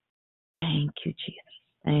 Thank you, Jesus.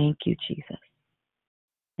 Thank you, Jesus.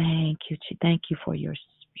 Thank you. Thank you for your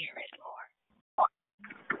spirit, Lord.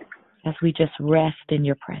 As we just rest in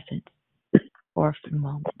your presence for a few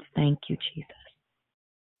moments. Thank you, Jesus.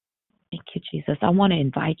 Thank you, Jesus. I want to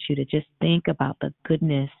invite you to just think about the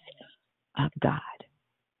goodness of God,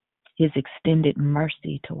 his extended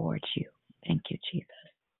mercy towards you. Thank you, Jesus.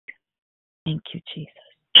 Thank you, Jesus.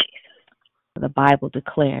 The Bible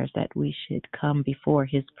declares that we should come before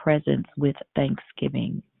his presence with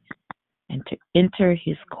thanksgiving and to enter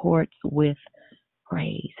his courts with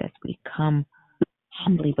praise as we come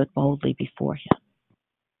humbly but boldly before him,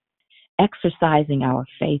 exercising our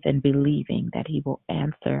faith and believing that he will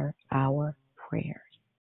answer our prayers.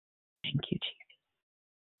 Thank you, Jesus.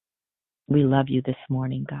 We love you this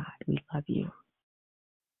morning, God. We love you.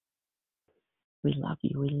 We love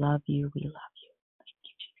you. We love you. We love you.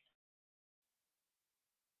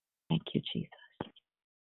 Thank you, Jesus.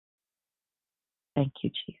 Thank you,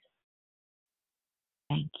 Jesus.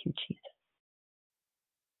 Thank you, Jesus.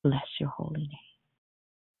 Bless your holy name.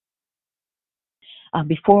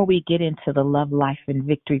 Before we get into the love, life, and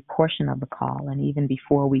victory portion of the call, and even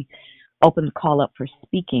before we open the call up for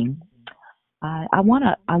speaking, I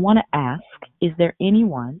wanna ask: is there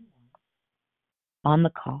anyone on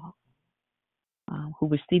the call who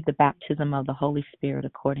received the baptism of the Holy Spirit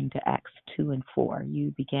according to Acts 2:4?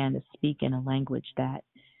 You began to speak in a language that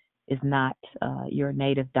is not your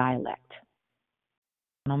native dialect.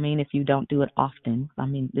 I don't mean if you don't do it often. I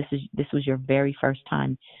mean this was your very first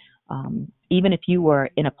time. Even if you were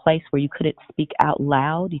in a place where you couldn't speak out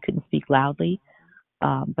loud, you couldn't speak loudly,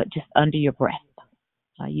 but just under your breath,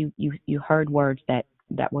 you heard words that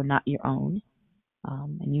were not your own,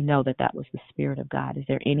 and you know that was the Spirit of God. Is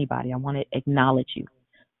there anybody? I want to acknowledge you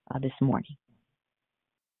this morning.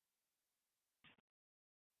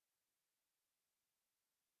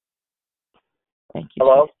 Thank you.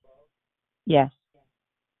 Hello? Yes.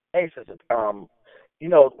 Hey, sister. You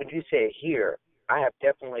know, when you said hear, I have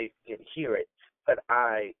definitely did hear it, but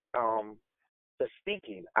the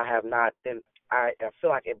speaking, I have not been. I feel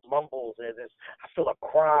like it mumbles and I feel a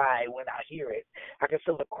cry when I hear it. I can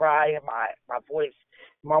feel the cry in my voice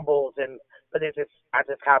mumbles, but I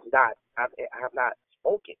just have not. I have not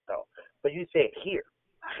spoken though. But you said hear.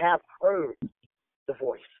 I have heard the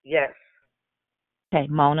voice. Yes. Okay,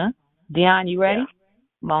 Mona. Dion, you ready? Yeah.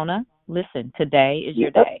 Mona, listen, today is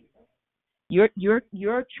your day.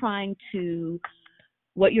 You're trying to,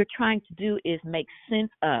 what you're trying to do is make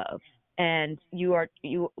sense of, and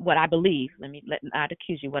what I believe, let not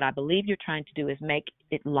accuse you, what I believe you're trying to do is make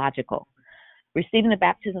it logical. Receiving the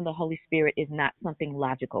baptism of the Holy Spirit is not something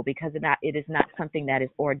logical because it is not something that is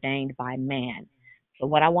ordained by man. So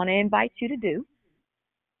what I want to invite you to do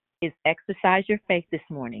is exercise your faith this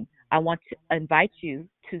morning. I want to invite you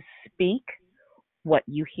to speak what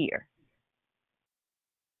you hear.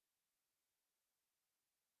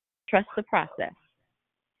 Trust the process.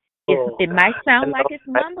 It might sound like it's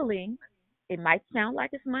mumbling. It might sound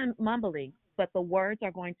like it's mumbling, but the words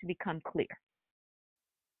are going to become clear.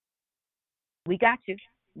 We got you.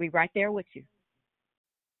 We're right there with you.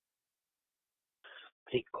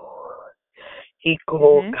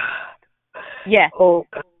 Oh, God. Yes. Oh,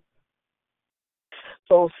 God.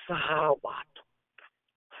 So sad.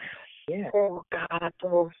 Yeah. Oh, God.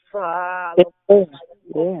 So sad.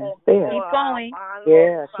 Yeah. There. Keep going.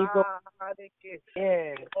 Yeah. Keep going.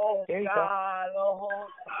 Yeah. Oh, there you God. go.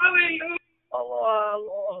 Oh,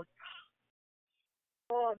 Lord.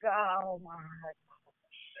 Oh, God. Oh, my.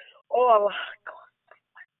 Oh, God.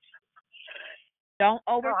 Don't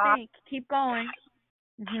overthink. Keep going.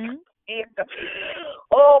 Mm-hmm.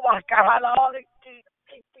 Oh, my God.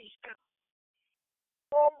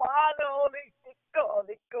 Oh, my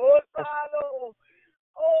Lord.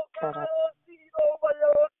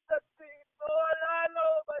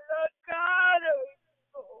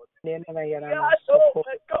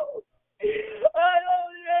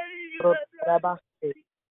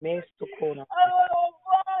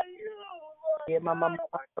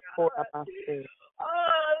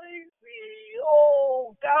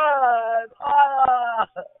 Oh, God. Oh, God.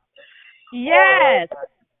 Yes.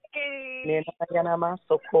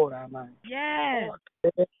 Yes.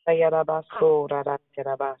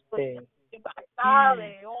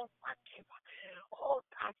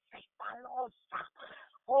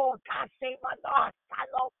 Oh, God, save my Lord.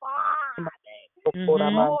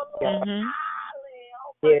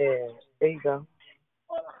 Yeah, there you go.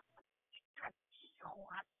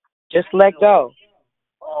 Just let go.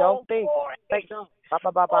 Don't think. Let go.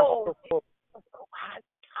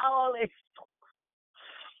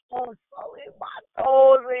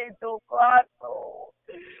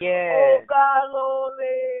 Yeah. Oh, God,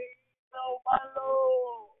 holy. Oh, my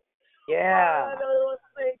Lord. Yeah.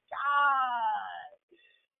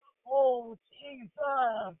 Oh,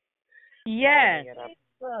 Jesus. Yes.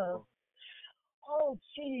 Jesus. Oh,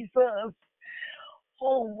 Jesus.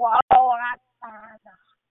 Oh, wow. I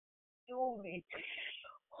Julie.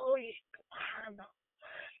 Oh,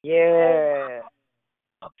 Yeah.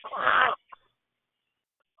 oh, gosh.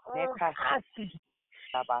 Oh, gosh.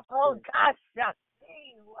 Oh, gosh. I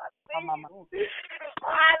see you. I see you.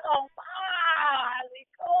 I don't mind.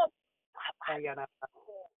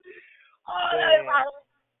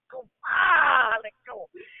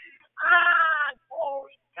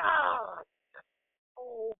 Glory God.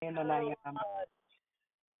 Oh, God.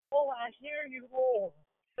 Oh, I hear you, Lord.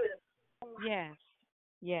 Yes.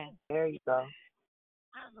 Yes. There you go.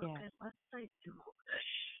 Yes.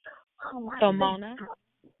 Oh, So, Mona.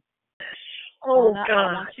 Oh, Mona, God.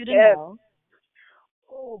 I want you to know.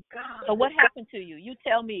 Oh, God. So what happened to you? You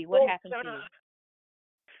tell me what happened to you.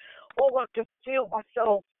 Oh, I can feel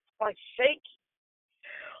myself like shaking.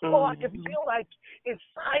 Oh, I could feel like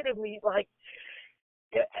inside of me, like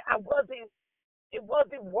I wasn't. It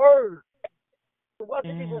wasn't words. It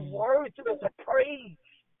wasn't even words. It was a praise.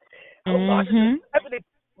 I don't know how to describe it.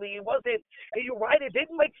 It wasn't. And you're right. It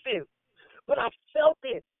didn't make sense, but I felt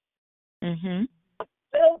it. Mhm. I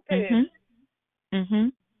felt it.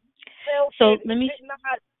 Mhm. Felt So it. let me. It did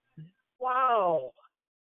not. Wow.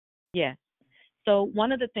 Yeah. So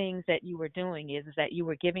one of the things that you were doing is that you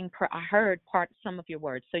were giving. I heard some of your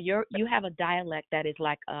words. So you have a dialect that is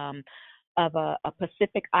like of a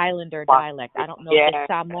Pacific Islander dialect. I don't know if it's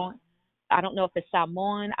Samoan. I don't know if it's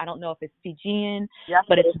Samoan. I don't know if it's Fijian,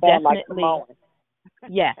 but it's definitely.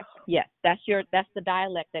 Yes. That's the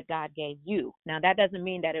dialect that God gave you. Now that doesn't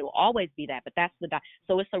mean that it will always be that, but that's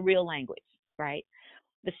so it's a real language, right?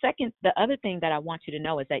 The other thing that I want you to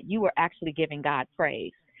know is that you were actually giving God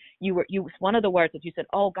praise. You one of the words that you said,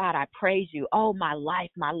 "Oh God, I praise you. Oh my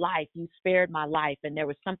life, you spared my life." And there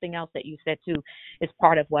was something else that you said too, is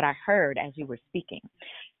part of what I heard as you were speaking.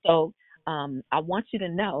 So I want you to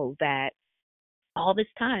know that all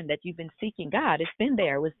this time that you've been seeking God, it's been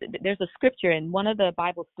there. There's a scripture, and one of the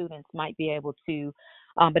Bible students might be able to,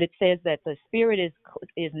 but it says that the Spirit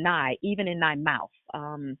is nigh, even in thy mouth.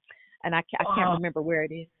 And I can't remember where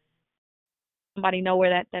it is. Somebody know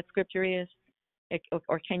where that scripture is?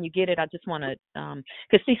 Or can you get it? I just want to,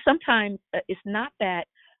 because see, sometimes it's not that.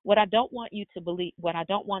 What I don't want you to believe, what I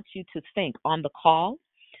don't want you to think on the call,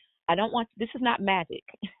 this is not magic.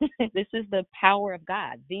 This is the power of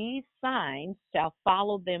God. These signs shall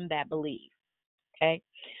follow them that believe. Okay.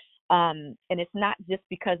 And it's not just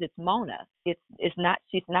because it's Mona.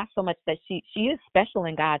 She's not so much that she is special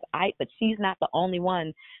in God's eye, but she's not the only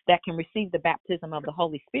one that can receive the baptism of the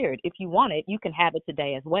Holy Spirit. If you want it, you can have it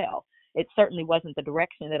today as well. It certainly wasn't the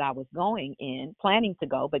direction that I was planning to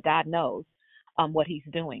go, but God knows what he's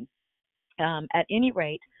doing. At any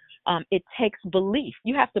rate, it takes belief.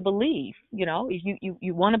 You have to believe, if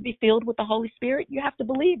you want to be filled with the Holy Spirit, you have to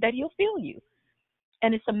believe that he'll fill you.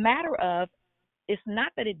 And it's a matter of, it's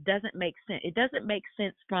not that it doesn't make sense. It doesn't make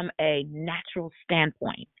sense from a natural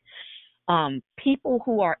standpoint. People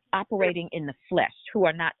who are operating in the flesh, who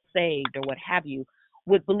are not saved or what have you,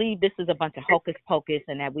 would believe this is a bunch of hocus pocus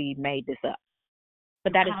and that we made this up.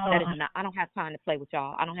 But that is not. I don't have time to play with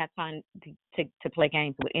y'all. I don't have time to play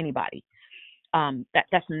games with anybody.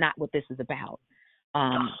 That's not what this is about.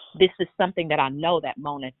 This is something that I know that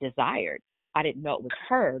Mona desired. I didn't know it was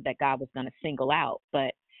her that God was going to single out,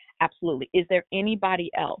 but absolutely. Is there anybody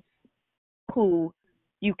else who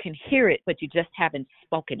you can hear it, but you just haven't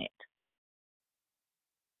spoken it?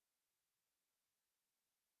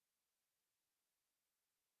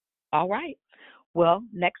 All right. Well,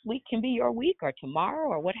 next week can be your week, or tomorrow,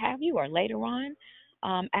 or what have you, or later on.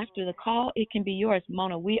 After the call, it can be yours.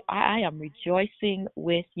 Mona, I am rejoicing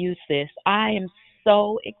with you, sis. I am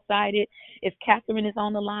so excited. If Catherine is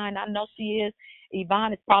on the line, I know she is.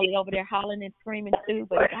 Yvonne is probably over there hollering and screaming too.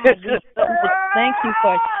 But God, we just thank you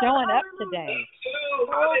for showing up today.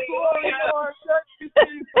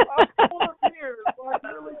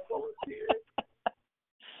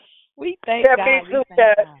 We thank God.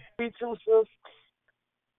 Me too, sis.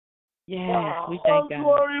 Yes, wow. We thank God.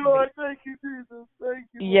 Glory, Lord. Thank you, Jesus. Thank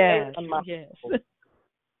you. Yes, Lord. yes.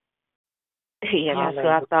 Yeah, that's what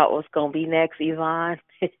I thought was going to be next, Yvonne.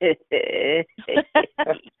 Listen,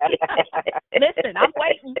 I'm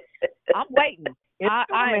waiting. I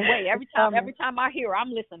am waiting. Every time I hear her,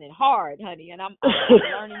 I'm listening hard, honey, and I'm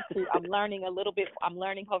learning a little bit. I'm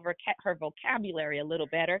learning her vocabulary a little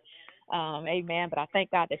better. Amen. But I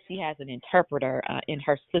thank God that she has an interpreter in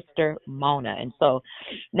her sister Mona. And so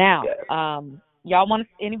now,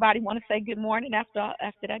 anybody want to say good morning after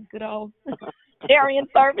that good old Darian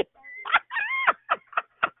service?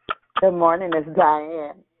 Good morning, it's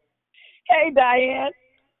Diane. Hey, Diane.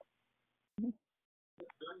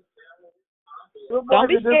 Don't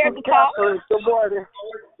be scared to talk. Good morning.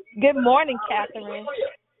 Good morning, Catherine.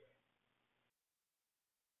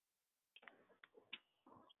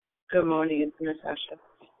 Good morning, it's Natasha.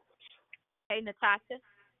 Hey, Natasha.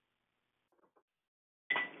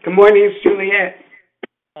 Good morning, it's Juliet.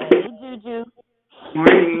 Hey, Juju.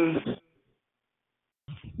 Morning.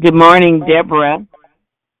 Good morning, Deborah.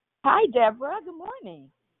 Hi, Deborah. Good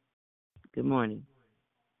morning. Good morning.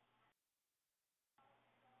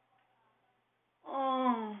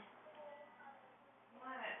 Oh.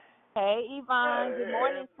 Hey, Yvonne. Good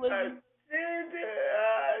morning, sweetie.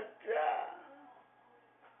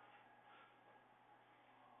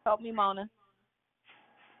 Help me, Mona.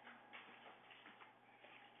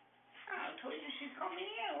 I told you she's coming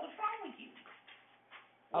in. What's wrong with you?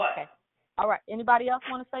 Okay. All right. Anybody else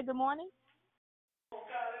want to say good morning?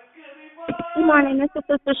 Good morning. This is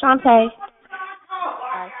Sister Shantae.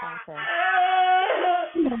 Hi, Shantae.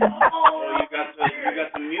 Oh, you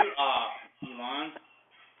got the mute off, Yvonne.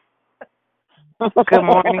 Good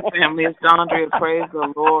morning, family. It's Dondria. Praise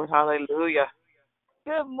the Lord. Hallelujah.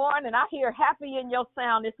 Good morning. I hear happy in your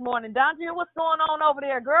sound this morning. Dondria, what's going on over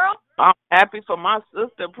there, girl? I'm happy for my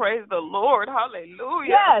sister. Praise the Lord. Hallelujah.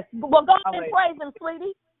 Yes. Well, go ahead and praise him,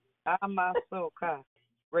 sweetie. Amasoka.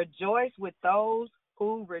 Rejoice with those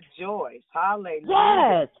who rejoice. Hallelujah.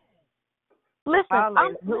 Yes. Listen,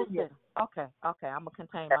 Hallelujah. Okay, I'm going to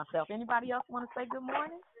contain myself. Anybody else want to say good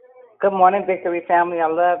morning? Good morning, Victory family. I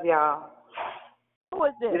love y'all. Who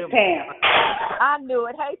is this? It's Pam. I knew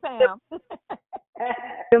it. Hey, Pam.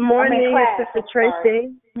 Good morning, Sister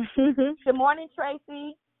Tracy. Good morning,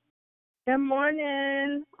 Tracy. Good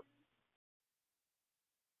morning.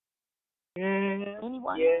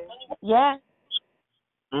 Anyone? Yeah. Yeah.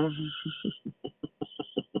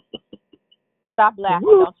 Stop laughing.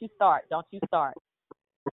 Don't you start.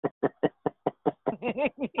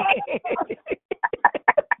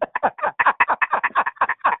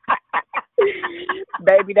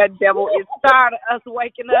 Baby, that devil is tired of us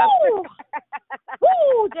waking up.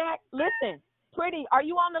 Woo, Jack. Listen, Pretty, are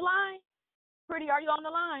you on the line?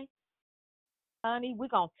 Honey, we're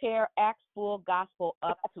going to tear Acts Full Gospel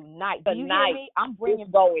up tonight. Do you hear me? I'm bringing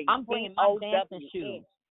my dancing shoes.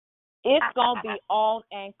 It's going to be on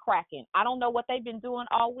and cracking. I don't know what they've been doing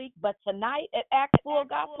all week, but tonight at Acts Full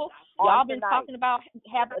Gospel, y'all been talking about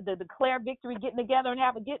having the Declare Victory, getting together and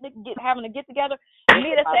having a get together.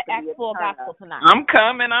 Meet us at Acts Full Gospel tonight. I'm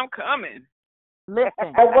coming.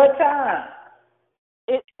 Listen. At what time?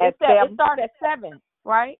 It starts at 7,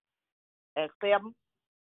 right? At 7?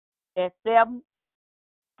 At 7.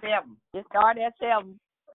 7. It started at 7.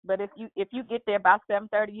 But if you get there about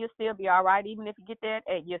 7:30, you'll still be all right. Even if you get there at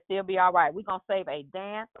 8, you'll still be all right. We're going to save a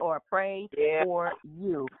dance or a praise for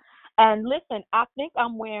you. And listen, I think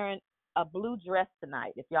I'm wearing a blue dress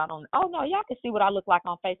tonight. If y'all don't, oh no, y'all can see what I look like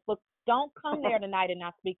on Facebook. Don't come there tonight and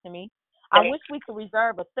not speak to me. I wish we could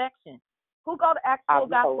reserve a section. Who go to Acts Full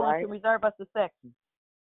Gospel and can reserve us a section?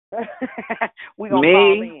 We gonna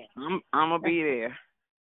call in. I'm gonna be there.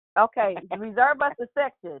 Okay, reserve us a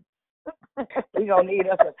section. We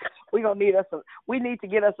need to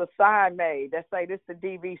get us a sign made that say this is the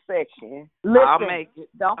DV section. Listen,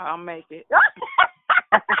 I'll make it.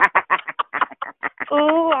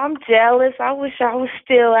 Ooh, I'm jealous. I wish I was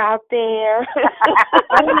still out there.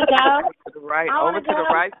 I want to go. Over to the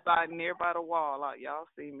right side, near by the wall. Y'all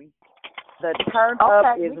see me. The turn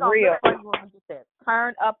up is real.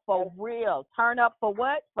 Turn up for real. Turn up for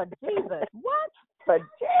what? For Jesus. What? For Jesus.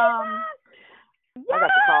 Yes. I got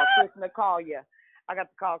to call Chris and call you.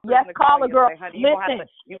 Yes, call her, girl. Say, honey, listen.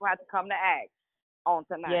 you have to come to Acts on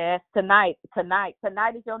tonight. Yes, tonight. Tonight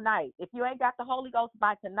is your night. If you ain't got the Holy Ghost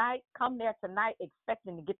by tonight, come there tonight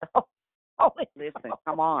expecting to get the Holy Ghost. Listen,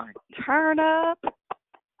 come on. Turn up.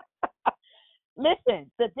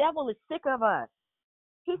 Listen, the devil is sick of us.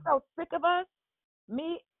 He's so sick of us.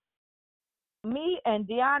 Me and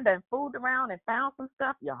Deonda fooled around and found some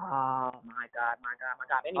stuff. Oh my God.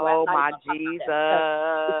 Anyway, oh my Jesus.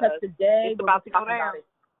 Because today it's about to go down.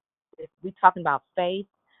 We're talking about faith,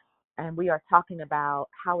 and we are talking about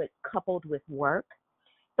how it's coupled with work.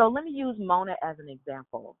 So let me use Mona as an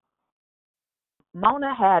example.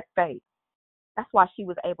 Mona had faith. That's why she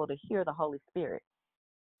was able to hear the Holy Spirit.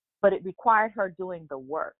 But it required her doing the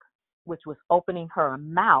work, which was opening her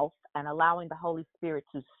mouth and allowing the Holy Spirit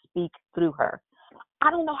to speak through her. I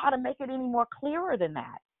don't know how to make it any more clearer than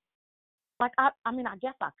that. Like, I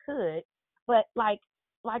guess I could, but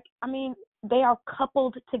they are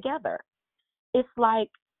coupled together. It's like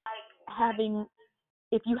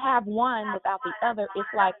if you have one without the other,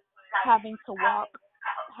 it's like having to hop.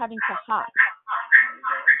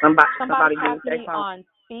 Somebody has me on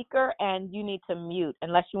speaker, and you need to mute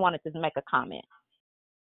unless you wanted to make a comment.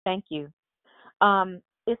 Thank you.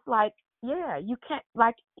 It's like, you can't,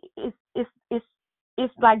 like, it's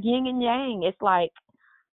like yin and yang. It's like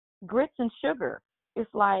grits and sugar.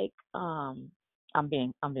 It's like, I'm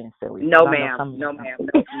being silly. No, ma'am. No grits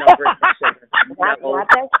and sugar. Not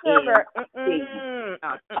that sugar.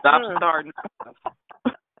 Stop starting.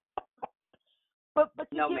 But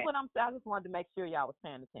you get what I'm saying. I just wanted to make sure y'all was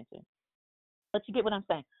paying attention. But you get what I'm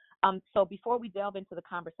saying. So before we delve into the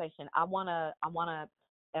conversation, I wanna,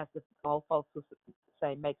 as the old folks would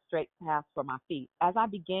say, make straight paths for my feet. As I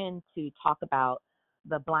begin to talk about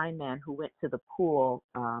the blind man who went to the pool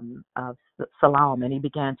of Siloam and he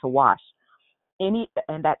began to wash, and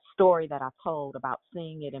that story that I told about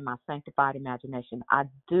seeing it in my sanctified imagination, I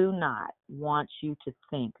do not want you to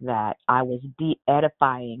think that I was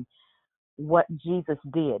de-edifying what Jesus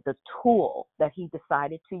did, the tool that he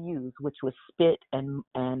decided to use, which was spit and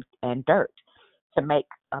dirt, to make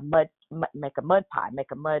a mud pie,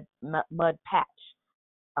 make a mud patch.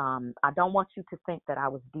 I don't want you to think that I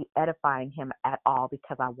was de-edifying him at all,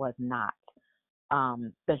 because I was not.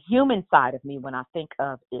 The human side of me, when I think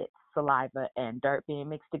of it, saliva and dirt being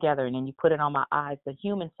mixed together, and then you put it on my eyes, the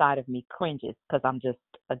human side of me cringes because I'm just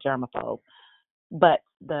a germaphobe. But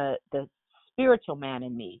the spiritual man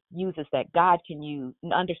in me uses that God can use,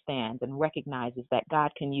 understands and recognizes that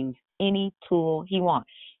God can use any tool he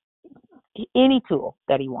wants, any tool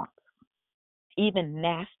that he wants, even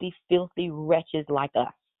nasty, filthy wretches like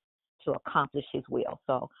us, to accomplish his will.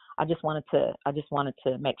 So I just wanted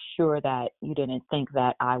to make sure that you didn't think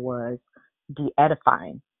that I was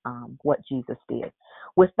de-edifying what Jesus did.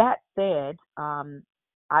 With that said,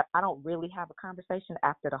 I don't really have a conversation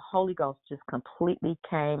after the Holy Ghost just completely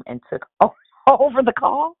came and took over the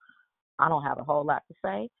call. I don't have a whole lot to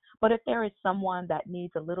say. But if there is someone that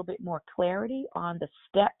needs a little bit more clarity on the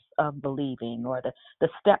steps of believing, or the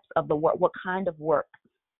steps of the work, what kind of work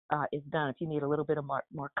is done, if you need a little bit of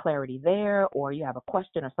more clarity there, or you have a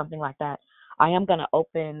question or something like that, I am going to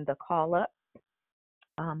open the call up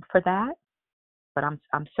for that. But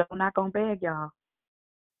I'm sure not going to beg y'all.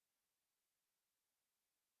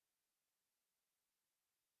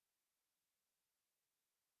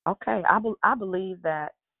 Okay, I believe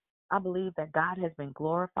that God has been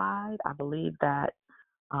glorified. I believe that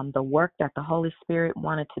the work that the Holy Spirit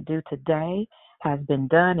wanted to do today has been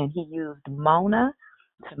done, and he used Mona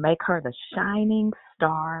to make her the shining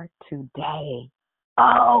star today.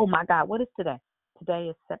 Oh my God, what is today? Today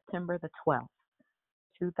is September the 12th,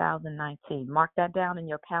 2019. Mark that down in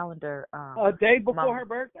your calendar. A day before Mona. her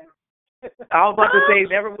birthday. I was about to say,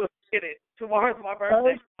 never will forget it. Tomorrow's my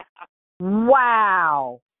birthday.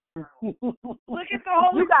 Wow. Look at the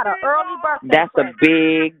whole. You got an early birthday. That's present. a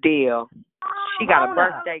big deal. She got a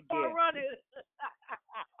birthday gift.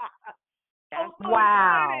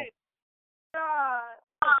 Wow.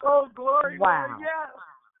 Oh, glory. Wow. Lord, yes.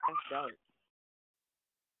 That's dope.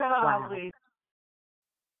 Wow. Golly.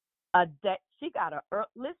 A day. She got a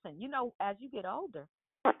listen, as you get older,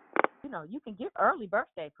 you can get early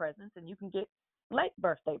birthday presents and you can get late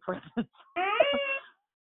birthday presents.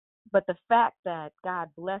 But the fact that God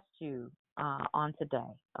blessed you on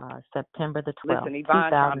today, September the 12th, Listen,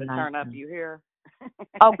 Yvonne trying to 2019. turn up. You hear?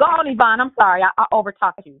 Oh, go on, Yvonne. I'm sorry. I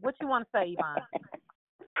overtalked you. What you want to say, Yvonne?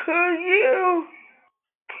 Could you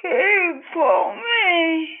pray for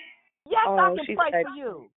me? Yes, I can pray for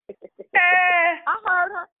you. I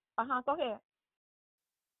heard her. Go ahead.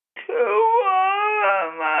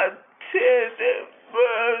 Tomorrow my 10th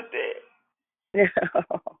birthday.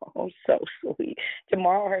 Oh, so sweet.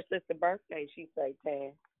 Tomorrow her sister's birthday, she say,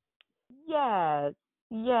 Tan. Yes.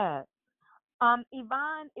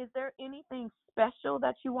 Yvonne, is there anything special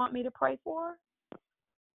that you want me to pray for?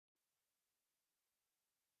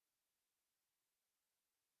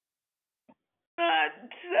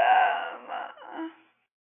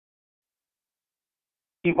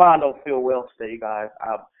 Yvonne don't feel well today, you guys.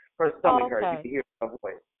 Her stomach hurt. You Okay. can hear her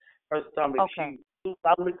voice. Her stomach. Okay.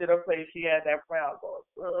 I looked at her face. She had that frown going.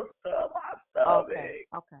 My stomach.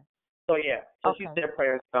 Okay. So yeah. So Okay. she's there for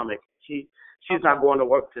her stomach. She's not going to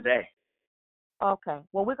work today. Okay.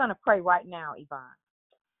 Well, we're going to pray right now, Yvonne.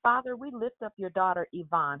 Father, we lift up your daughter,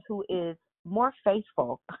 Yvonne, who is more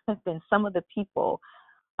faithful than some of the people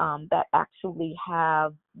that actually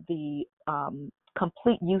have the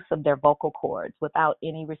complete use of their vocal cords without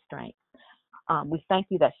any restraint. We thank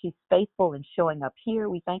you that she's faithful in showing up here.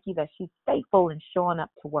 We thank you that she's faithful in showing up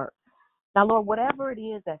to work. Now, Lord, whatever it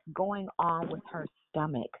is that's going on with her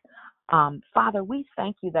stomach, Father, we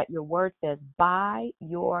thank you that your word says, by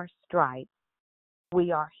your stripes,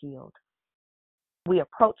 we are healed. We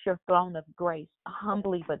approach your throne of grace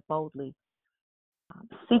humbly but boldly,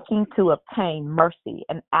 seeking to obtain mercy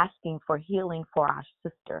and asking for healing for our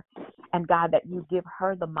sister. And God, that you give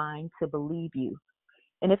her the mind to believe you.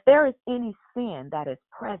 And if there is any sin that is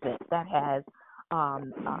present that has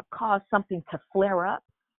caused something to flare up,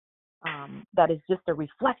 that is just a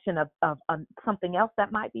reflection of something else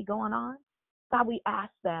that might be going on, God, we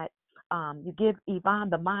ask that you give Yvonne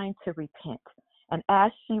the mind to repent. And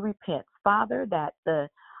as she repents, Father, that the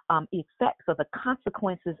effects of the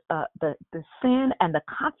consequences, the sin and the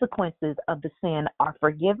consequences of the sin are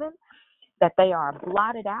forgiven, that they are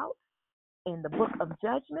blotted out in the book of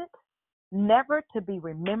judgment, never to be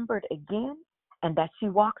remembered again, and that she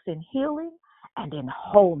walks in healing and in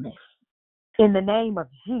wholeness. In the name of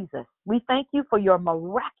Jesus, we thank you for your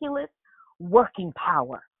miraculous working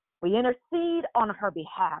power. We intercede on her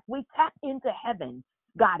behalf. We tap into heaven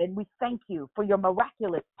God, and we thank you for your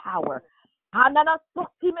miraculous power. Breathe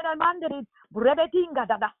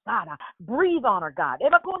on her, God.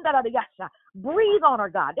 Breathe on her,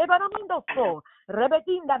 God.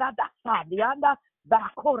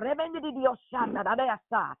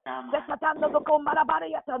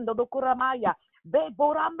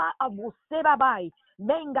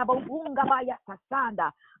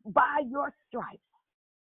 By your stripes,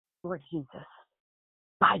 Lord Jesus,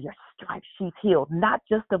 by your stripes she's healed, not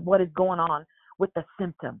just of what is going on with the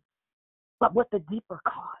symptom, but with the deeper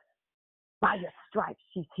cause. By your stripes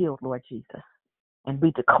she's healed, Lord Jesus. And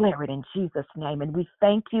we declare it in Jesus' name. And we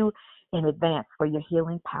thank you in advance for your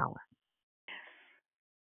healing power.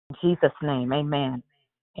 In Jesus' name, amen.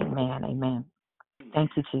 Amen. Amen.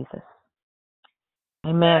 Thank you, Jesus.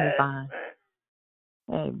 Amen, Yvonne.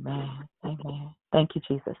 Amen. Amen. Thank you,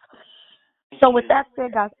 Jesus. So with that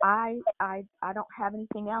said, guys, I don't have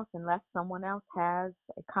anything else unless someone else has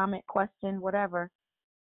a comment, question, whatever.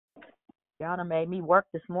 Y'all done made me work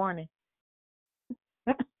this morning.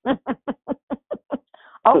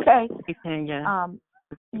 Okay. Tanya.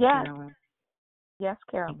 Yes. Carolyn. Yes,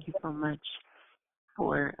 Carol. Thank you so much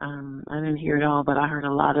for, I didn't hear it all, but I heard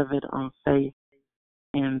a lot of it on faith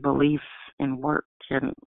and belief and work.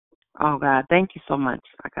 And, oh, God, thank you so much.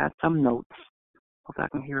 I got some notes. Hope I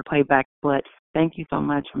can hear a playback, but thank you so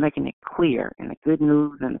much for making it clear in the Good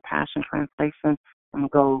News and the Passion Translation. I'm going to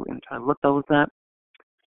go and try to look those up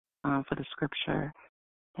for the scripture.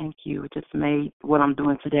 Thank you. It just made what I'm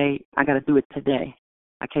doing today, I got to do it today.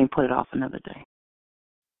 I can't put it off another day.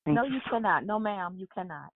 No, you cannot. No, ma'am, you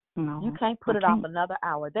cannot. No, you can't put it off another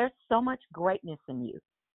hour. There's so much greatness in you.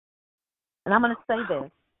 And I'm going to say this.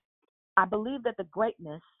 I believe that the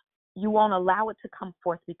greatness, you won't allow it to come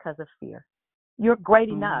forth because of fear. You're great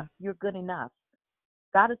enough. You're good enough.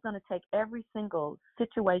 God is going to take every single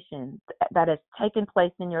situation that has taken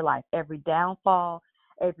place in your life, every downfall,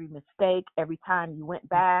 every mistake, every time you went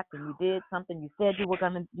back and you did something you said you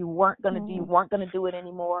weren't going to do it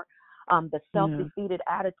anymore. The self-defeated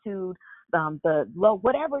attitude, the low,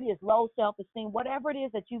 whatever it is, low self-esteem, whatever it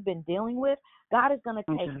is that you've been dealing with, God is going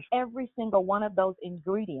to take every single one of those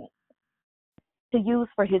ingredients to use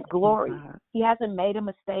for his glory. He hasn't made a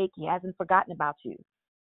mistake. He hasn't forgotten about you.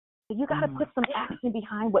 So you got to put some action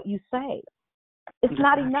behind what you say. It's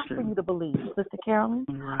not enough for you to believe, Sister Carolyn.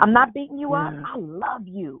 I'm not beating you up. I love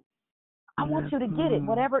you. I want you to get it,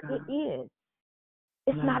 whatever it is.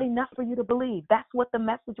 It's not enough for you to believe. That's what the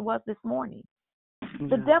message was this morning.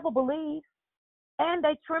 The devil believes, and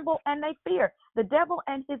they tremble, and they fear. The devil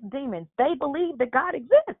and his demons, they believe that God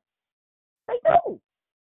exists. They do.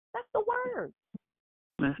 That's the word.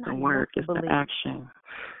 That's the word. It's the action.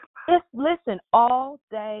 Just listen all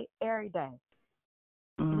day, every day.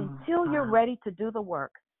 And until you're ready to do the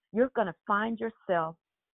work, you're going to find yourself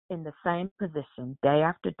in the same position day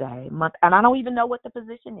after day, month. And I don't even know what the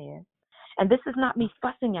position is. And this is not me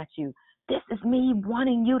fussing at you. This is me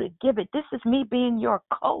wanting you to give it. This is me being your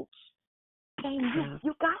coach. Okay,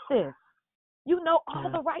 you got this. You know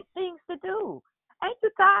all the right things to do. Ain't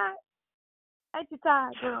you tired? Ain't you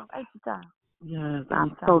tired, girl? Ain't you tired? Yes,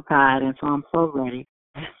 I'm so tired, and so I'm so ready.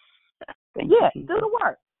 Thank you. Do the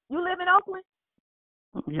work. You live in Oakland?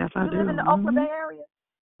 Yes, I do. You live in the Oakland Bay area?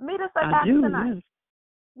 Meet us at Acts tonight. Yes.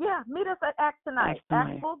 Yeah, meet us at Acts tonight.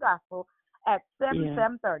 Acts Full Gospel at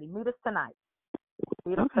 7:30. Meet us tonight.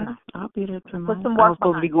 I'll be there tonight. Put some work I was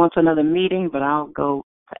supposed to be going to another meeting, but I'll go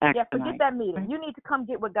to Acts tonight. Forget that meeting. You need to come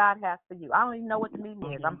get what God has for you. I don't even know what the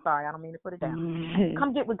meeting is. I'm sorry. I don't mean to put it down.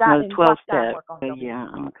 Come get what God and watch God work on you. Yeah,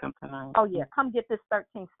 I'm going to come tonight. Oh, yeah. Come get this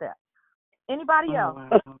 13th step. Anybody else? Wow.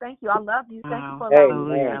 Thank you. I love you. Thank you for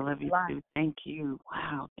allowing me. I love you too. Thank you.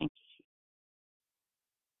 Wow. Thank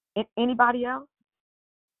you. Anybody else?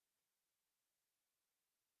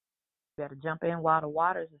 You better jump in while the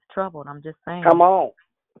waters is troubled. I'm just saying. Come on.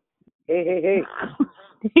 Hey.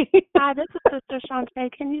 Hi, this is Sister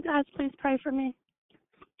Shantae. Can you guys please pray for me?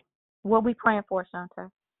 What are we praying for,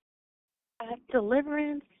 Shantae?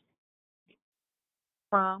 Deliverance.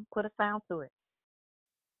 Put a sound to it.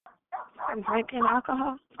 From drinking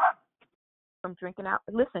alcohol. From drinking out.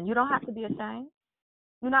 Listen, you don't have to be ashamed.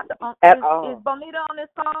 You're not all. Is Bonita on this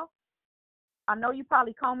call? I know you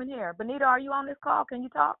probably combing hair. Bonita, are you on this call? Can you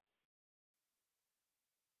talk?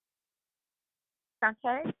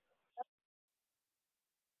 Shantae?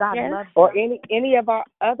 God loves you. Or any of our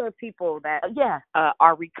other people that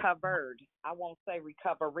are recovered. I won't say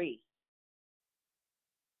recovery.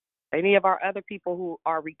 Any of our other people who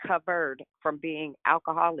are recovered from being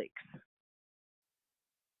alcoholics.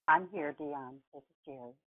 I'm here, Dion. This is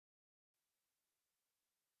Jerry.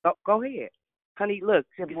 Go ahead. Honey, look,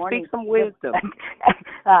 Good morning. speak some wisdom.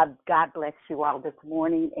 God bless you all this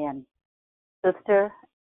morning. And sister,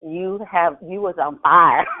 you was on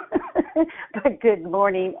fire. But good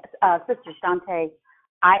morning, Sister Shante.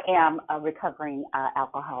 I am a recovering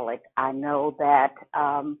alcoholic. I know that,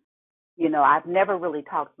 I've never really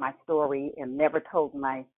talked my story and never told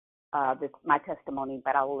my testimony,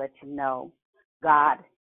 but I will let you know God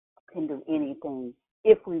can do anything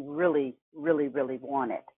if we really, really, really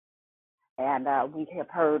want it. And we have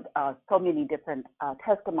heard so many different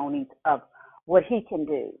testimonies of what he can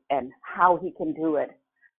do and how he can do it.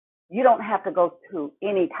 You don't have to go through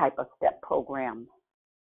any type of step program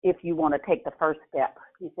if you want to take the first step.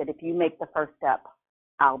 He said, if you make the first step,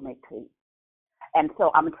 I'll make two. And so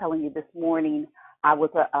I'm telling you this morning, I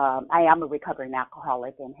am a recovering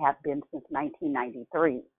alcoholic and have been since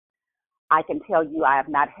 1993. I can tell you I have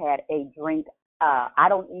not had a drink. I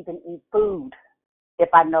don't even eat food. If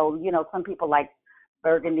I know, some people like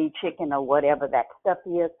burgundy chicken or whatever that stuff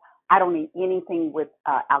is, I don't eat anything with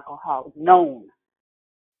alcohol known.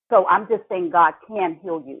 So I'm just saying God can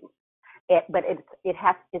heal you. But it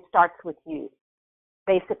starts with you.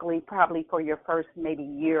 Basically, probably for your first maybe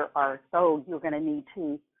year or so, you're going to need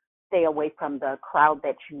to stay away from the crowd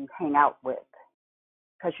that you hang out with,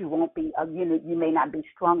 because you won't be, you may not be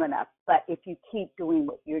strong enough. But if you keep doing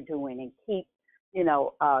what you're doing and keep,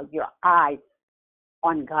 your eyes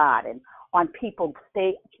on God and on people,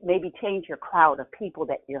 maybe change your crowd of people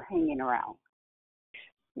that you're hanging around.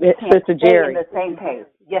 Sister Jerry. Stay in the same pace.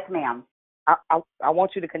 Yes, ma'am. I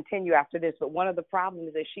want you to continue after this, but one of the problems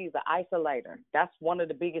is that she's an isolator. That's one of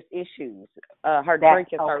the biggest issues. Her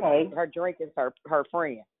drink is her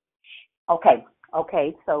friend. Okay.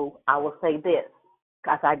 So I will say this,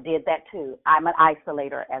 because I did that too. I'm an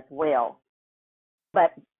isolator as well,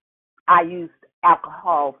 but I used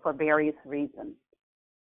alcohol for various reasons: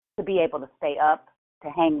 to be able to stay up, to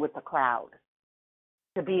hang with the crowd,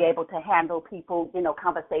 to be able to handle people,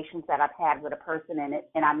 conversations that I've had with a person in it,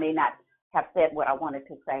 and I may not have said what I wanted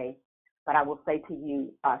to say, but I will say to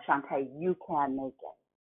you, Shante, you can make it.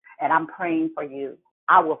 And I'm praying for you.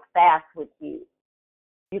 I will fast with you.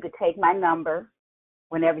 You could take my number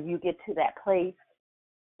whenever you get to that place.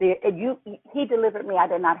 He delivered me. I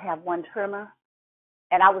did not have one tremor,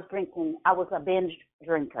 and I was a binge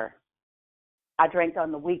drinker. I drank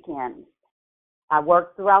on the weekends. I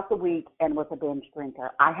worked throughout the week and was a binge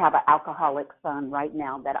drinker. I have an alcoholic son right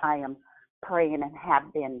now that I am praying and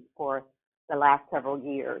have been for the last several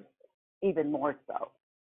years, even more so.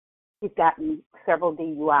 He's gotten several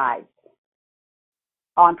DUIs,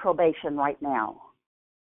 on probation right now.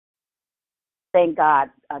 Thank God,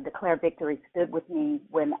 Declare Victory stood with me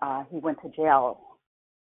when he went to jail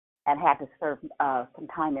and had to serve some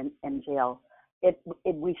time in jail.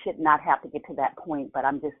 We should not have to get to that point, but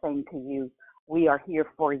I'm just saying to you, we are here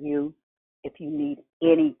for you. If you need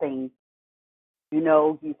anything,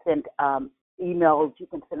 you sent emails. You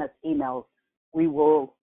can send us emails. We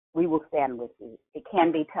will stand with you. It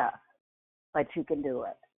can be tough, but you can do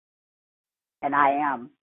it. And I am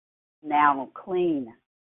now clean,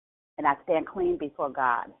 and I stand clean before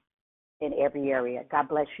God in every area. God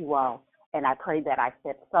bless you all, and I pray that I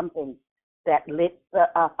said something that lit the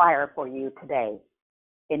fire for you today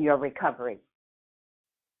in your recovery.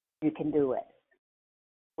 You can do it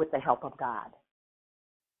with the help of God.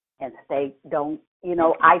 And don't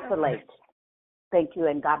isolate. Thank you,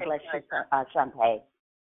 and God bless you, Shante.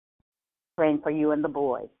 Praying for you and the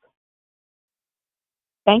boys.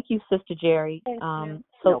 Thank you, Sister Jerry.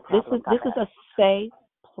 So this is a safe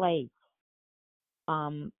place.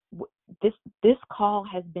 This call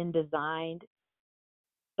has been designed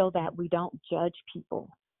so that we don't judge people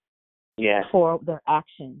for their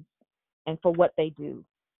actions and for what they do.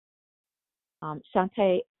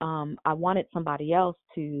 Shante, I wanted somebody else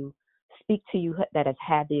to speak to you that has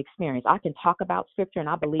had the experience. I can talk about Scripture and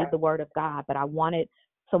I believe the Word of God, but I wanted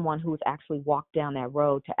someone who's actually walked down that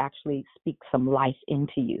road to actually speak some life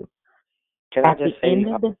into you. Can I just say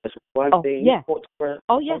just one thing? Yes.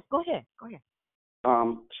 Yes, go ahead.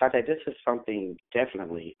 Shante, this is something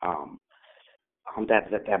definitely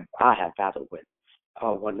that I have battled with.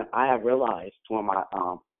 When I have realized through my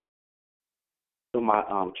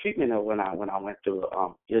treatment, or when I went through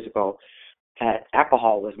years ago, that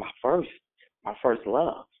alcohol was my first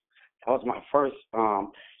love. That was my first,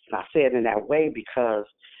 and I say it in that way because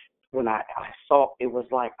when I saw, it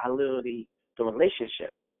was like the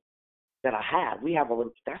relationship that I have.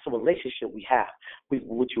 That's a relationship we have,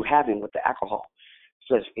 what you having with the alcohol.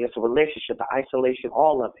 So it's a relationship, the isolation,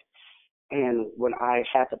 all of it. And when I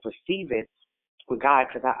had to perceive it with God,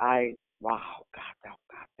 because wow, God,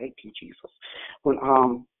 thank you, Jesus. When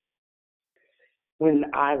when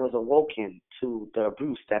I was awoken to the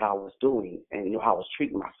abuse that I was doing and how I was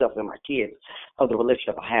treating myself and my kids of the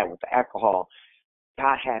relationship I had with the alcohol,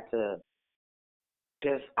 I had to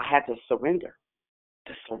surrender.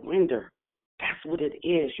 To surrender. That's what it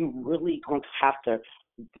is. You really going to have to.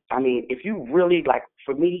 I mean, if you really, like,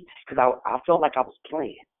 for me, because I felt like I was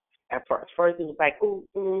playing at first. First it was like,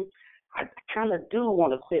 I kind of do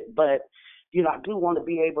want to quit, but, I do want to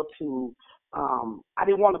be able to, I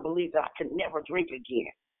didn't want to believe that I could never drink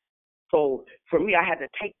again. So for me, I had to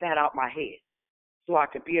take that out my head so I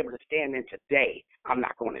could be able to stand in today. I'm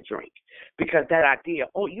not going to drink, because that idea,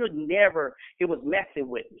 it was messing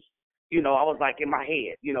with me. I was like in my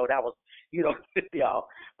head, that was, y'all.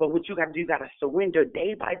 But what you got to do, you got to surrender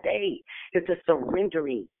day by day. It's a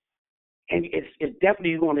surrendering. And it's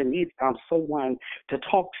definitely going to need someone to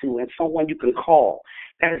talk to and someone you can call.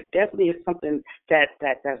 That is definitely something that's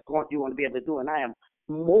going you want to be able to do. And I am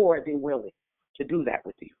more than willing to do that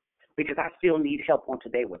with you, because I still need help on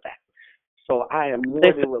today with that. So I am more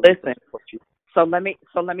than willing to support you. So let me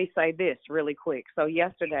say this really quick. So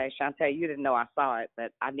yesterday, Shantae, you didn't know I saw it,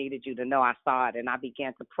 but I needed you to know I saw it, and I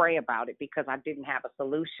began to pray about it because I didn't have a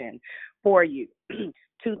solution for you.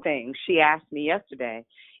 Two things. She asked me yesterday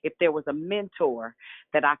if there was a mentor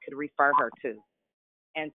that I could refer her to.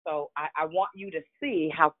 And so I want you to see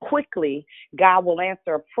how quickly God will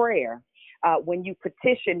answer a prayer when you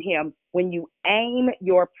petition him, when you aim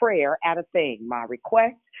your prayer at a thing. My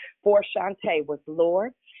request for Shantae was,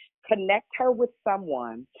 Lord, connect her with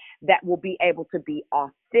someone that will be able to be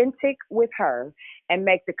authentic with her and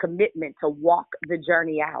make the commitment to walk the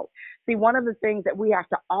journey out. See, one of the things that we have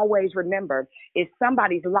to always remember is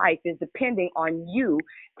somebody's life is depending on you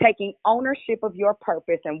taking ownership of your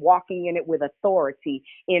purpose and walking in it with authority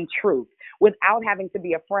in truth, without having to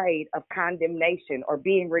be afraid of condemnation or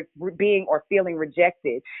being or feeling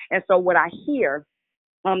rejected. And so what I hear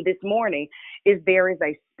this morning is there is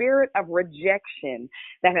a spirit of rejection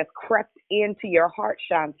that has crept into your heart,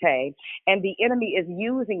 Shantae, and the enemy is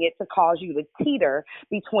using it to cause you to teeter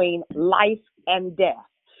between life and death,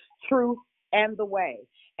 truth and the way.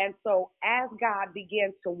 And so as God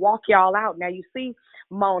begins to walk y'all out, now you see,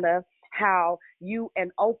 Mona, how you,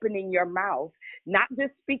 in opening your mouth, not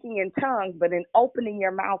just speaking in tongues, but in opening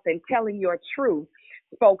your mouth and telling your truth,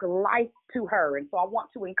 spoke life to her. And so I want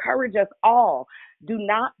to encourage us all, do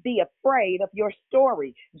not be afraid of your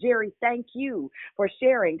story. Jerry, thank you for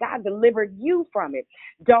sharing. God delivered you from it.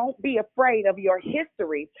 Don't be afraid of your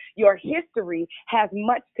history. Your history has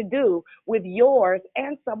much to do with yours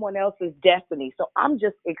and someone else's destiny. So I'm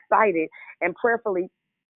just excited and prayerfully,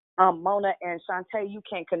 Mona and Shantae, you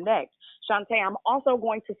can connect. Shantae, I'm also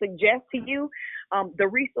going to suggest to you the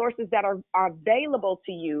resources that are available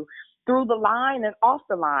to you through the line and off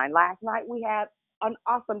the line. Last night we had an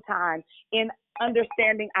awesome time in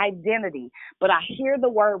understanding identity, but I hear the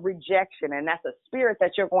word rejection, and that's a spirit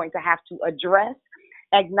that you're going to have to address,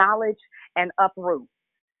 acknowledge, and uproot.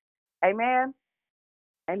 Amen?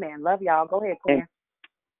 Amen. Love y'all. Go ahead, Claire.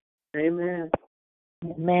 Amen.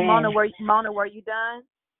 Amen. Mona, were you done?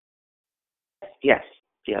 Yes.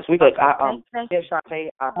 We could. Thank you. Shantae,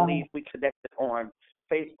 I believe we connected on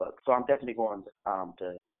Facebook, so I'm definitely going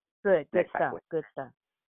to. Good stuff.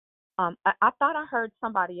 I thought I heard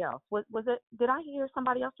somebody else. Was it? Did I hear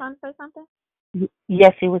somebody else trying to say something?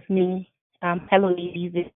 Yes, it was me. Hello,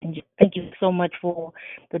 ladies. And thank you so much for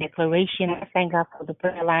the declaration. I thank God for the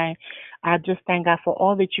prayer line. I just thank God for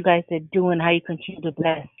all that you guys are doing, how you continue to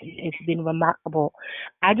bless. It's been remarkable.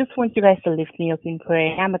 I just want you guys to lift me up in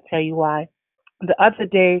prayer. I'm going to tell you why. The other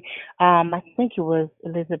day, I think it was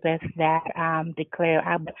Elizabeth that declared.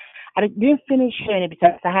 I didn't finish hearing it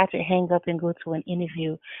because I had to hang up and go to an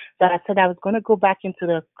interview. So I said I was going to go back into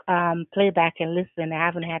the playback and listen. I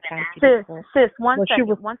haven't had time to. Sis, one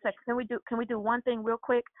second. Can we do one thing real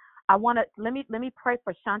quick? I want to let me pray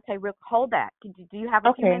for Shantae. Hold that. Do you have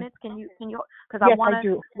a few minutes? Can you? Because yes, I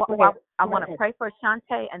do. I want to pray for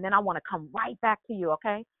Shantae, and then I want to come right back to you.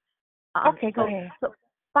 Okay. Okay. Go ahead. So,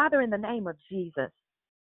 Father, in the name of Jesus,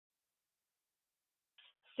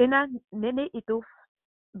 sina nene itu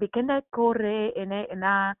bikene kore ene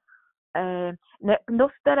na no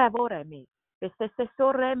stara vore mi se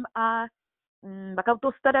sorem a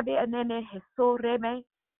bakauto stara be nene soreme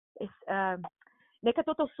is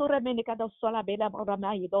nekatoto soreme nekado sola bela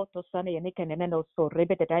orama yido to sane nekene no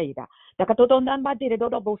sorebe daida dakatoto nan badire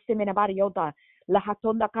do bo semena bari yoda la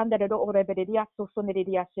hatonda kandere do orebe dia so sonere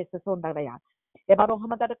dia se sonda ya e baro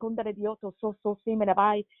hamada kundere dio to so semena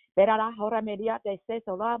bai berara hora media de se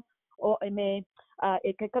sola o me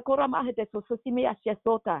e kakora mahete so simi asya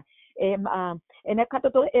sota ene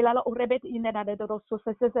katoto elala urebet inena de do so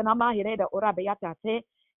se na mahire de urabeata te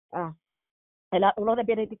ela ulora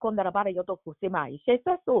bere di kondara bara yoto kusimai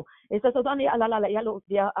shesasu esaso dani alala yalo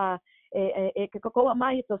dia ke ko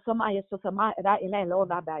mai to sama yeso sama ra ila lo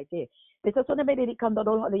na bai te esaso ne bere di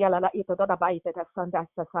kandoro yala ito da bai te sanda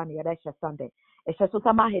sasani ya resha sande esaso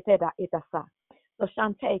sama hete da itasa so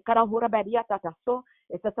shante kara hura beriata taso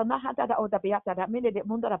esaso na hada da oda beata da mine de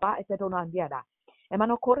mundara ba ete dona andiada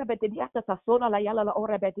emano kore bete diata taso la yala la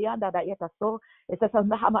ore bete anda da itaso esaso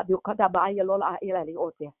na hama di kada bai lo la ila li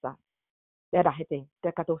otesa Dera hete,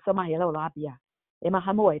 te kato sama yelo labia. Ema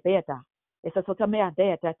hamo e beta. Esa so tamea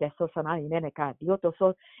deta te so sana inene ka. Dioto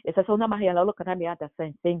so, esa so na mahia lo kana mia da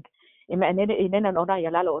same thing. Ema inene no na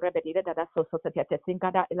yala lo rebeti da so te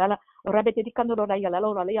singa da lala rebeti di kando da yala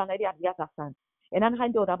lo la ya na dia ta san. Enan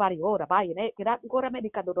hando da bari ora bai ne kira ko remedi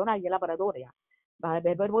kando na yala bara doria. Ba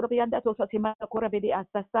be bo bi anda so sima ko rebeti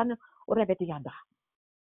asasan o rebeti anda.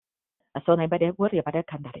 So na bade wori bade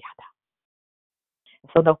kanda yada.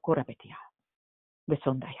 So no ko rebeti.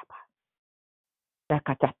 Besondayaba.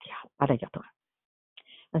 Dakatatia. Adayato.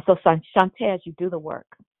 And so, Shante, as you do the work,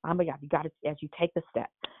 you got it as you take the step.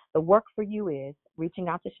 The work for you is reaching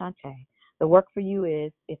out to Shante. The work for you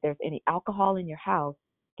is if there's any alcohol in your house,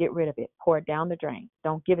 get rid of it. Pour it down the drain.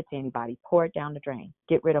 Don't give it to anybody. Pour it down the drain.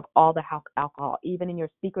 Get rid of all the alcohol, even in your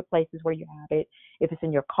secret places where you have it. If it's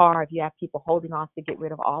in your car, if you have people holding on to get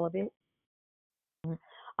rid of all of it.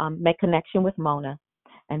 Make connection with Mona,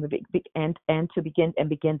 and to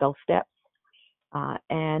begin those steps.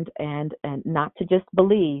 And not to just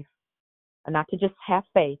believe, not to just have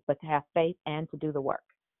faith, but to have faith and to do the work.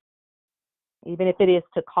 Even if it is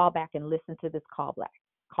to call back and listen to this call back,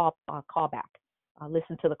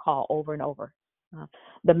 listen to the call over and over.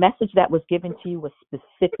 The message that was given to you was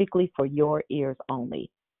specifically for your ears only.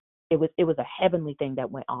 It was a heavenly thing that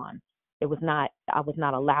went on. I was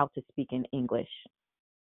not allowed to speak in English.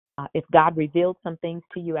 If God revealed some things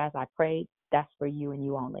to you as I prayed, that's for you and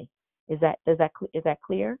you only. Is that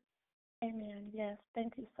clear? Amen. Yes.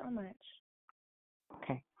 Thank you so much.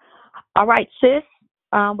 Okay. All right, sis.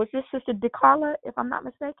 Was this Sister DeCarla, if I'm not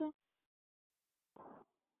mistaken?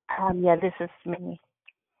 Yeah, this is me.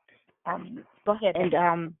 Go ahead.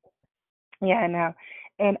 And yeah, no.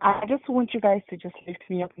 And I just want you guys to just lift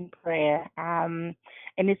me up in prayer. And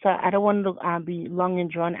it's I don't want to be long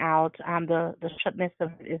and drawn out. The shortness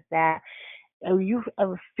of it is that you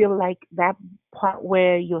ever feel like that part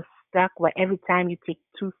where you're stuck, where every time you take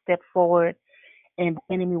 2 steps forward and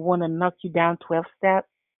the enemy want to knock you down 12 steps.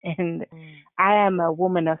 And I am a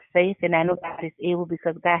woman of faith, and I know God is able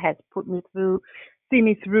because God has seen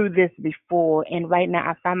me through this before. And right now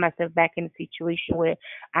I find myself back in a situation where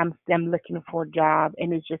I'm looking for a job,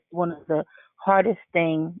 and it's just one of the hardest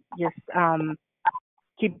things. Just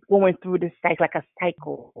keep going through this like a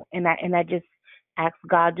cycle, and I just ask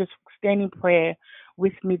God, just stand in prayer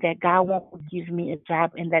with me that God won't give me a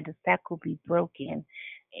job and that the cycle be broken.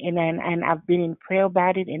 And I've been in prayer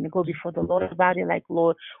about it and go before the Lord about it. Like,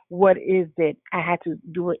 Lord, what is it? I had to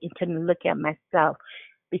do it and turn and look at myself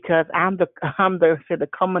because I'm the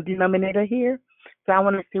common denominator here. So I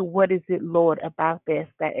want to say, what is it, Lord, about this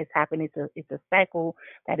that is happening? It's a cycle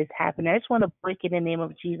that is happening. I just want to break it in the name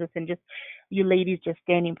of Jesus, and just you ladies just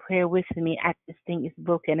stand in prayer with me as this thing is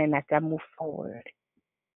broken and as I move forward.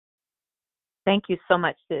 Thank you so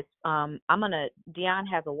much, sis. Dion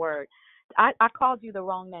has a word. I called you the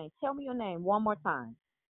wrong name. Tell me your name one more time.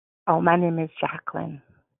 Oh, my name is Jacqueline.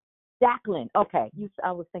 Jacqueline. Okay.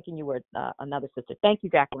 I was thinking you were another sister. Thank you,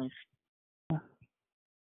 Jacqueline.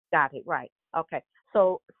 Got it. Right. Okay.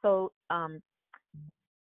 So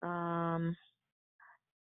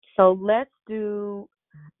let's do.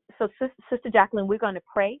 So, Sister Jacqueline, we're going to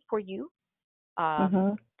pray for you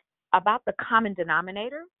about the common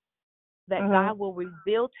denominator. That God will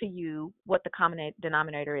reveal to you what the common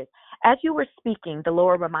denominator is. As you were speaking, the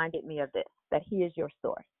Lord reminded me of this, that He is your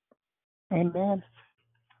source. Amen.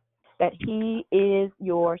 That He is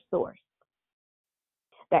your source.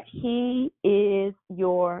 That He is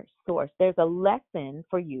your source. There's a lesson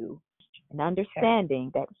for you, an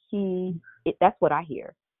understanding that that's what I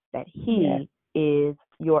hear, that He is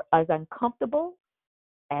as uncomfortable,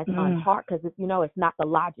 as unhard, because it's not the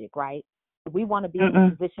logic, right? We want to be in a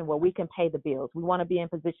position where we can pay the bills. We want to be in a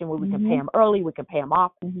position where we can pay them early. We can pay them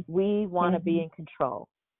off. We want to be in control.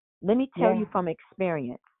 Let me tell you from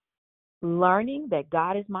experience, learning that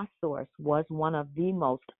God is my source was one of the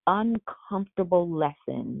most uncomfortable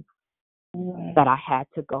lessons that I had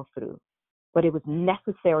to go through. But it was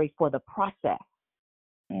necessary for the process.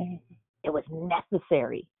 It was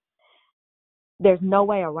necessary. There's no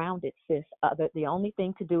way around it, sis. The only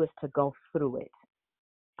thing to do is to go through it.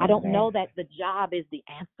 I don't know that the job is the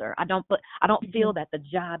answer. I don't feel that the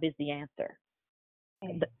job is the answer.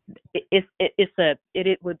 It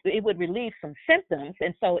would relieve some symptoms.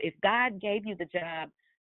 And so if God gave you the job,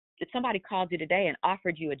 if somebody called you today and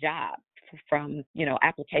offered you a job from,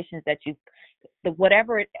 applications that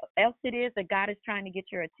whatever else it is that God is trying to get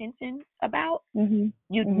your attention about,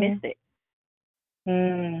 you'd miss it.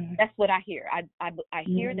 That's what I hear. I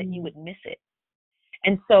hear that you would miss it.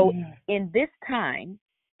 And so in this time,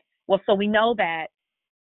 so we know that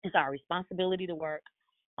it's our responsibility to work.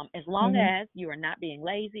 As long as you are not being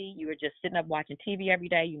lazy, you are just sitting up watching TV every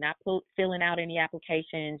day, you're not filling out any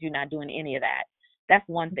applications, you're not doing any of that. That's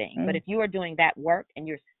one thing. But if you are doing that work and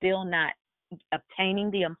you're still not obtaining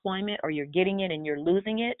the employment, or you're getting it and you're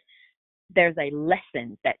losing it, there's a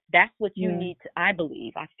lesson that's what you need to, I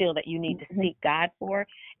feel that you need to seek God for,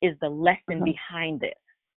 is the lesson behind this.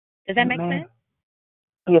 Does that make sense?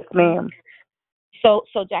 Yes, ma'am. So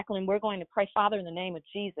Jacqueline, we're going to pray. Father, in the name of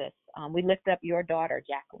Jesus, we lift up your daughter,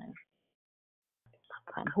 Jacqueline,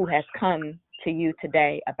 who has come to you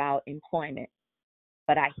today about employment.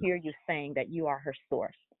 But I hear you saying that you are her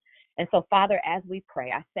source. And so, Father, as we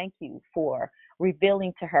pray, I thank you for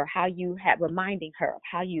revealing to her how you have, reminding her of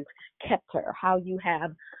how you've kept her, how you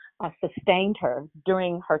have sustained her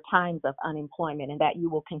during her times of unemployment, and that you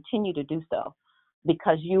will continue to do so,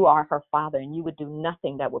 because you are her Father, and you would do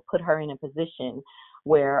nothing that would put her in a position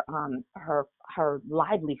where her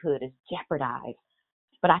livelihood is jeopardized.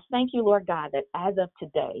 But I thank you, Lord God, that as of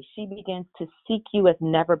today, she begins to seek you as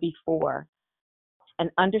never before, and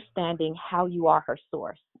understanding how you are her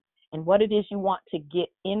source and what it is you want to get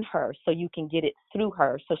in her so you can get it through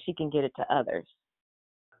her so she can get it to others.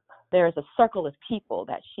 There is a circle of people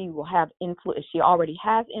that she will have influence. She already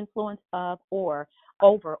has influence over,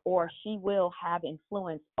 or she will have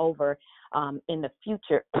influence over in the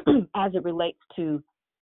future as it relates to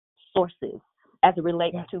sources, as it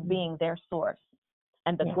relates to being their source.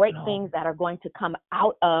 And the great things that are going to come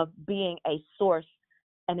out of being a source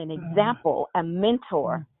and an example, a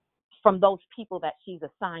mentor from those people that she's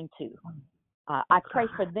assigned to. I pray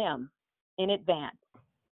for them in advance.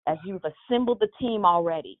 As you've assembled the team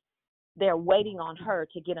already, they're waiting on her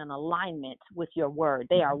to get an alignment with your word.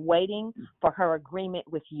 They are waiting for her agreement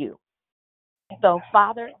with you. So,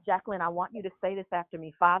 Father, Jacqueline, I want you to say this after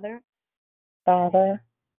me. Father,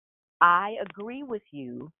 I agree with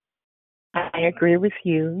you. I agree with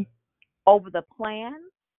you over the plan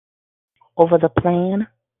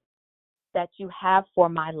that you have for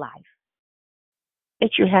my life.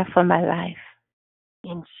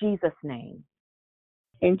 In Jesus' name.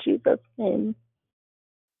 In Jesus' name.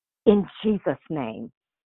 In Jesus' name.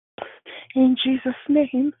 In Jesus'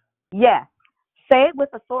 name. Yes. Say it with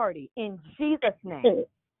authority. In Jesus' name.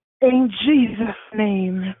 In Jesus'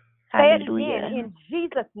 name. Say it again. In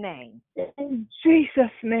Jesus' name. In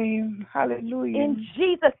Jesus' name. Hallelujah. In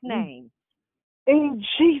Jesus' name. In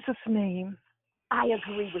Jesus' name. I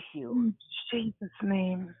agree with you. In Jesus'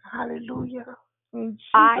 name. Hallelujah.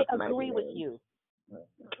 I agree with you.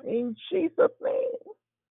 In Jesus' name.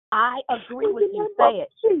 I agree with you. Say it.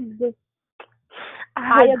 Jesus.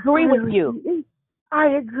 I agree with you. I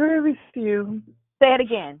agree with you. Say it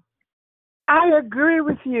again. I agree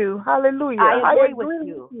with you. Hallelujah. I agree with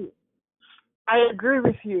you. I agree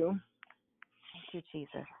with you. Thank you,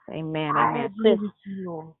 Jesus. Amen. Amen. Sis,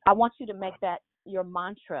 I want you to make that your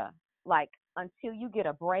mantra. Like, until you get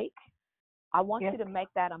a break, I want you to make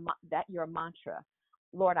that your mantra.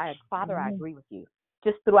 Lord, Father, I agree with you.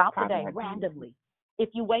 Just throughout the day, randomly. If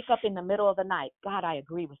you wake up in the middle of the night, God, I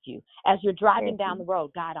agree with you. As you're driving down the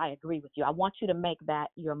road, God, I agree with you. I want you to make that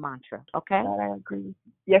your mantra, okay? God, I agree.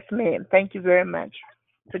 Yes, ma'am. Thank you very much.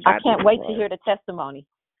 I can't wait to hear the testimony.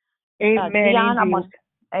 Amen. Dion,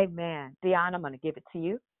 Amen. Dion, I'm going to give it to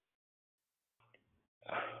you.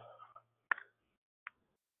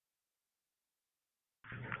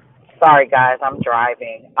 Sorry, guys, I'm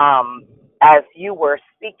driving. As you were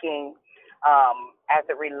speaking, as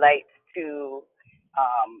it relates to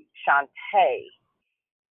Shantae,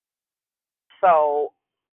 so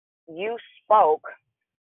you spoke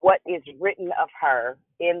what is written of her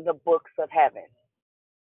in the books of heaven.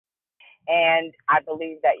 And I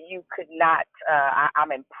believe that you could not,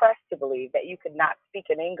 I'm impressed to believe that you could not speak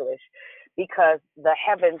in English because the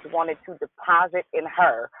heavens wanted to deposit in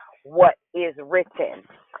her what is written.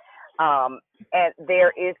 And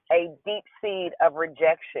there is a deep seed of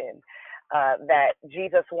rejection that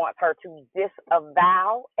Jesus wants her to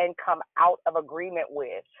disavow and come out of agreement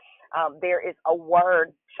with. There is a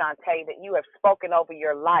word, Shantae, that you have spoken over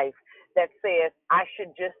your life that says, I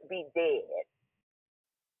should just be dead.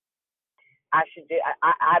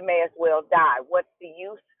 I may as well die. What's the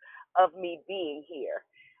use of me being here?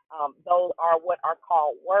 Those are what are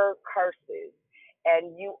called word curses,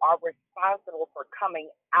 and you are responsible for coming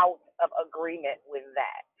out of agreement with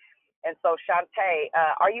that. And so, Shantae,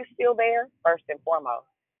 are you still there, first and foremost?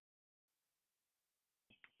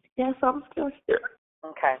 Yes, I'm still here.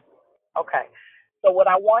 Okay. So what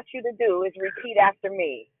I want you to do is repeat after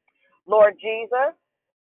me. Lord Jesus.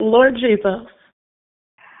 Lord Jesus.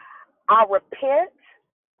 I repent.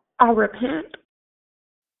 I repent.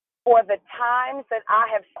 For the times that I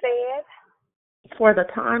have said. For the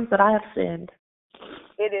times that I have sinned.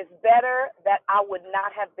 It is better that I would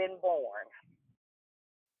not have been born.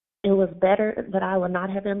 It was better that I would not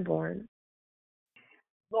have been born.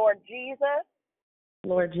 Lord Jesus.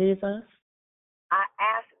 Lord Jesus. I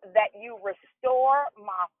ask that you restore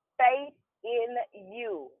my faith in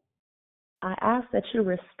you. I ask that you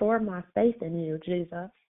restore my faith in you,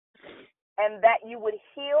 Jesus. And that you would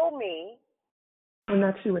heal me. And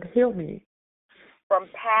that you would heal me. From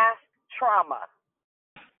past trauma.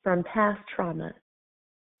 From past trauma.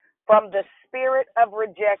 From the spirit of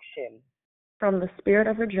rejection. From the spirit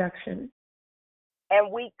of rejection.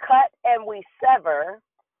 And we cut and we sever.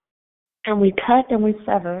 And we cut and we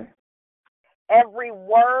sever. Every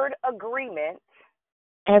word agreement.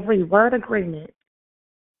 Every word agreement.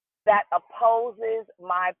 That opposes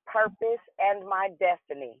my purpose and my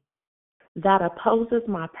destiny. That opposes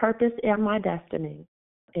my purpose and my destiny.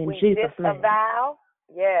 In Jesus' name.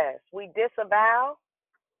 Yes, we disavow.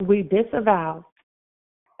 We disavow.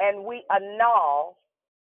 And we annul.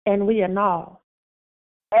 And we annul.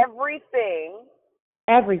 Everything.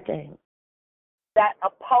 Everything. That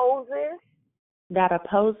opposes. That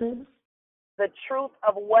opposes. The truth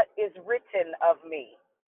of what is written of me.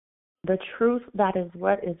 The truth that is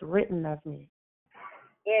what is written of me.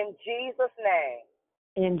 In Jesus' name.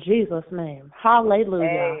 In Jesus' name. Hallelujah.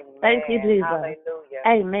 Amen. Thank you, Jesus. Hallelujah.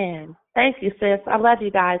 Amen. Thank you, sis. I love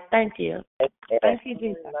you guys. Thank you. Thank you,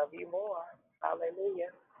 Jesus. Love you more.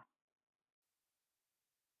 Hallelujah.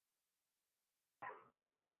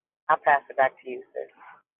 I'll pass it back to you, sis.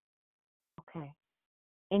 Okay.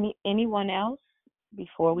 Anyone else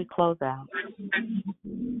before we close out?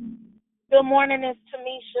 Good morning, it's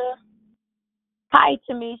Tamisha. Hi,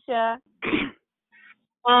 Tamisha.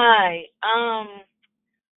 Hi.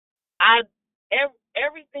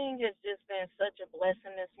 Everything has just been such a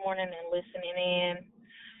blessing this morning and listening in.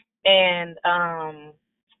 And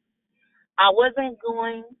I wasn't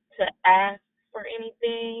going to ask for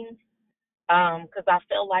anything because I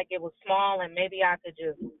felt like it was small and maybe I could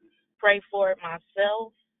just pray for it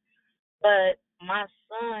myself. But my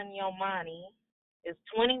son, Yomani, is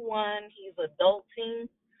 21. He's adulting,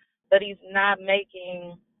 but he's not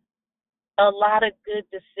making a lot of good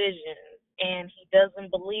decisions. And he doesn't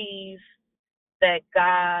believe that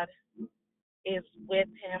God is with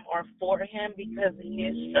him or for him because he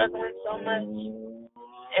is struggling so much.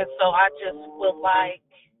 And so I just would like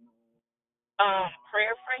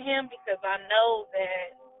prayer for him because I know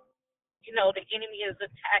that, the enemy is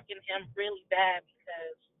attacking him really bad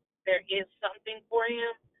because there is something for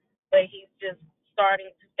him, but he's just starting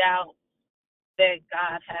to doubt that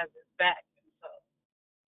God has his back. So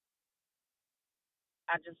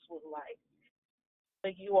I just would like for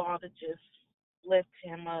you all to just lift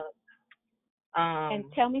him up.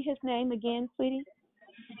 And tell me his name again, sweetie.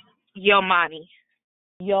 Yomani.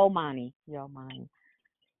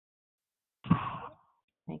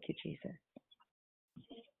 Thank you, Jesus.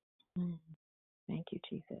 Thank you,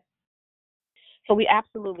 Jesus. So we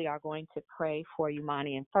absolutely are going to pray for you,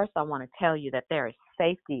 Mani. And first I want to tell you that there is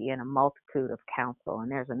safety in a multitude of counsel.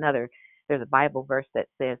 And there's a Bible verse that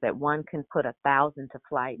says that one can put 1,000 to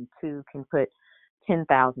flight and two can put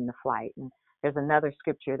 10,000 to flight. And there's another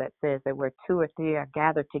scripture that says that where 2 or 3 are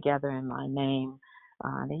gathered together in my name,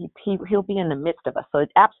 he'll be in the midst of us. So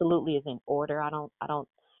it absolutely is in order. I don't.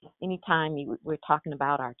 Anytime we're talking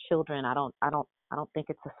about our children, I don't think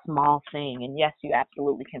it's a small thing. And yes, you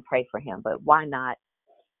absolutely can pray for him, but why not?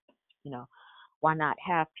 Why not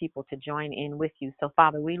have people to join in with you? So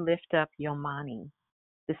Father, we lift up Yomani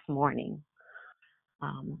this morning,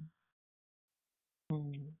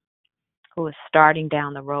 who is starting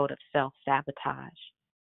down the road of self-sabotage.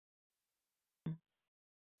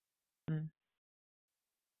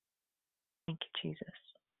 Thank you, Jesus.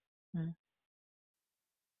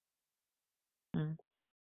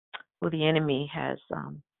 Who the enemy has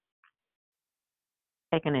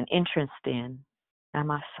taken an interest in.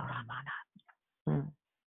 Who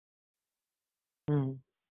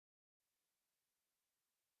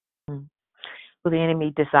the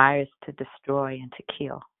enemy desires to destroy and to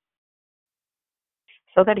kill.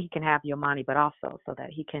 so that he can have your money, but also so that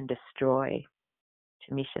he can destroy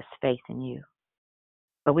Tamisha's faith in you.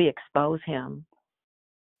 But we expose him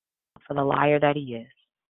for the liar that he is.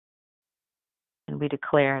 And we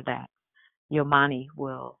declare that Yomani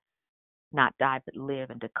will not die but live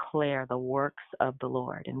and declare the works of the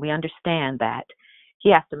Lord. And we understand that he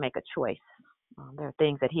has to make a choice. There are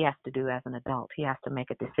things that he has to do as an adult. He has to make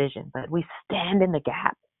a decision. But we stand in the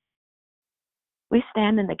gap. We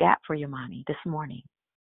stand in the gap for Yomani this morning.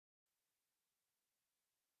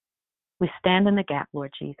 We stand in the gap,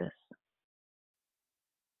 Lord Jesus.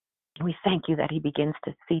 We thank you that he begins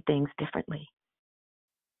to see things differently.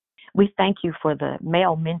 We thank you for the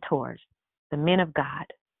male mentors, the men of God,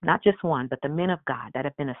 not just one, but the men of God that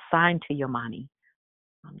have been assigned to Yomani,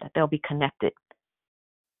 that they'll be connected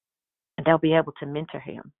and they'll be able to mentor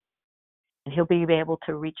him. And he'll be able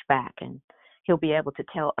to reach back and he'll be able to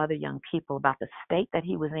tell other young people about the state that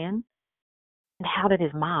he was in and how that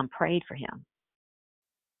his mom prayed for him.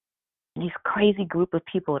 And these crazy group of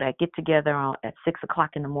people that get together at 6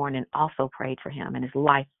 o'clock in the morning also prayed for him, and his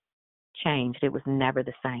life changed. It was never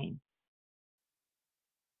the same.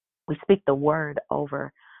 We speak the word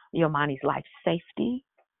over Yomani's life. Safety.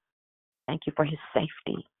 Thank you for his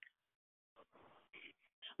safety.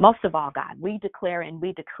 Most of all, God, we declare and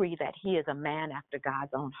we decree that he is a man after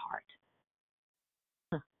God's own heart.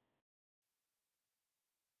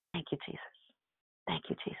 Thank you, Jesus. Thank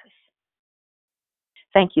you, Jesus.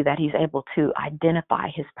 Thank you that he's able to identify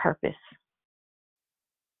his purpose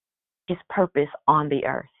on the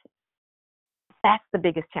earth. That's the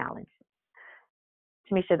biggest challenge.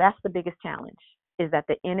 Tamisha, that's the biggest challenge, is that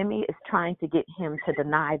the enemy is trying to get him to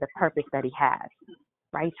deny the purpose that he has,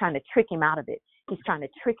 right? He's trying to trick him out of it. He's trying to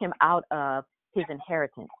trick him out of his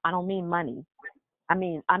inheritance. I don't mean money. I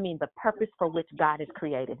mean the purpose for which God has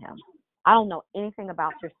created him. I don't know anything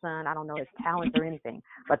about your son. I don't know his talents or anything,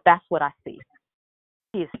 but that's what I see.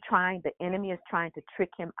 The enemy is trying to trick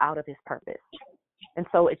him out of his purpose. And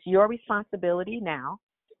so it's your responsibility now,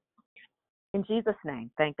 in Jesus'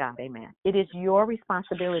 name, thank God, amen. It is your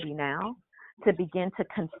responsibility now to begin to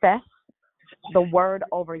confess the word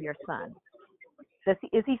over your son.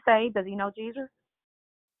 Is he saved? Does he know Jesus?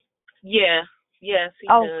 Yeah. Yes, he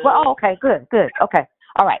does. Well, okay, good. Okay.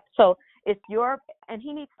 All right. So and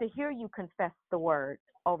he needs to hear you confess the word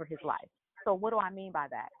over his life. So what do I mean by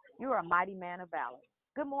that? You're a mighty man of valor.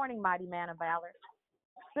 Good morning, mighty man of valor.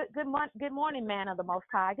 Good morning, man of the Most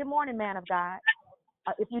High. Good morning, man of God.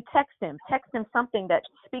 If you text him something that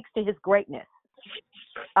speaks to his greatness.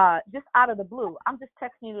 Just out of the blue, I'm just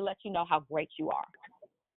texting you to let you know how great you are,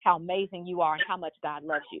 how amazing you are, and how much God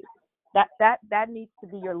loves you. That needs to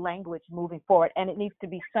be your language moving forward, and it needs to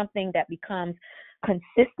be something that becomes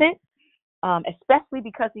consistent, especially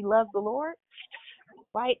because he loves the Lord,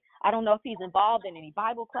 right? I don't know if he's involved in any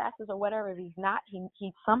Bible classes or whatever. If he's not, he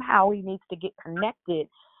needs to get connected.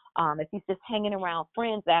 If he's just hanging around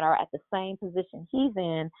friends that are at the same position he's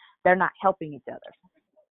in, they're not helping each other,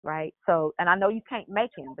 right? So, and I know you can't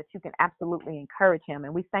make him, but you can absolutely encourage him.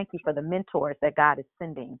 And we thank you for the mentors that God is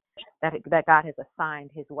sending, that God has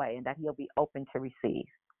assigned his way, and that he'll be open to receive.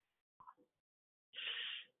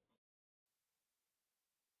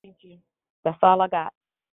 Thank you. That's all I got.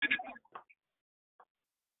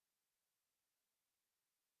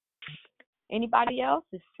 Anybody else?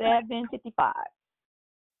 It's 7:55.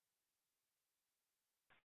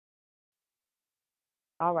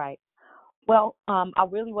 All right. Well, I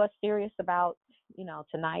really was serious about,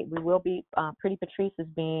 tonight. We will be, Pretty Patrice is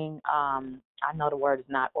being, I know the word is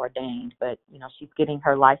not ordained, but, she's getting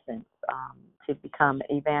her license to become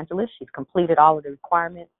an evangelist. She's completed all of the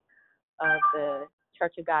requirements of the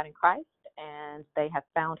Church of God in Christ, and they have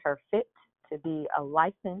found her fit to be a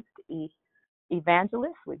licensed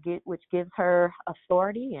evangelist, which gives her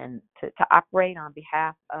authority and to operate on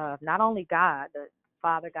behalf of not only God, the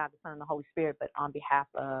Father, God, the Son, and the Holy Spirit, but on behalf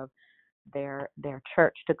of their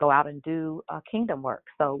church to go out and do kingdom work.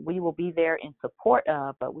 So we will be there in support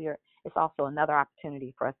of, but it's also another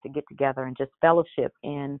opportunity for us to get together and just fellowship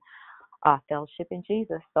in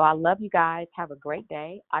Jesus. So I love you guys. Have a great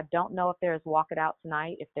day. I don't know if there is Walk It Out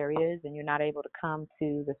tonight. If there is and you're not able to come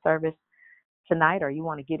to the service tonight, or you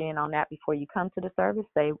want to get in on that before you come to the service,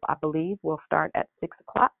 I believe we'll start at 6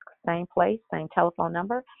 o'clock, same place, same telephone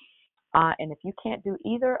number. And if you can't do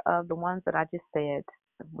either of the ones that I just said,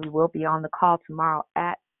 we will be on the call tomorrow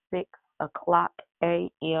at 6 o'clock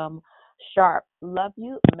a.m. sharp. Love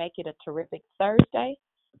you. Make it a terrific Thursday.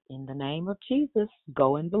 In the name of Jesus,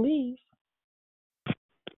 go and believe.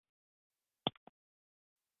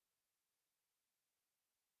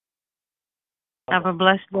 Have a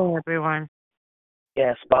blessed day, everyone.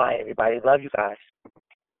 Yes, bye, everybody. Love you guys.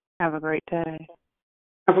 Have a great day.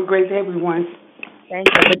 Have a great day, everyone. Thank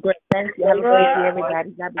you. Have a great day,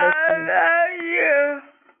 everybody. God bless you.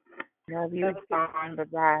 I Love you. Bye.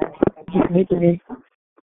 Bye-bye. Have a great day.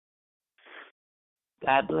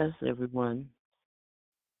 God bless everyone.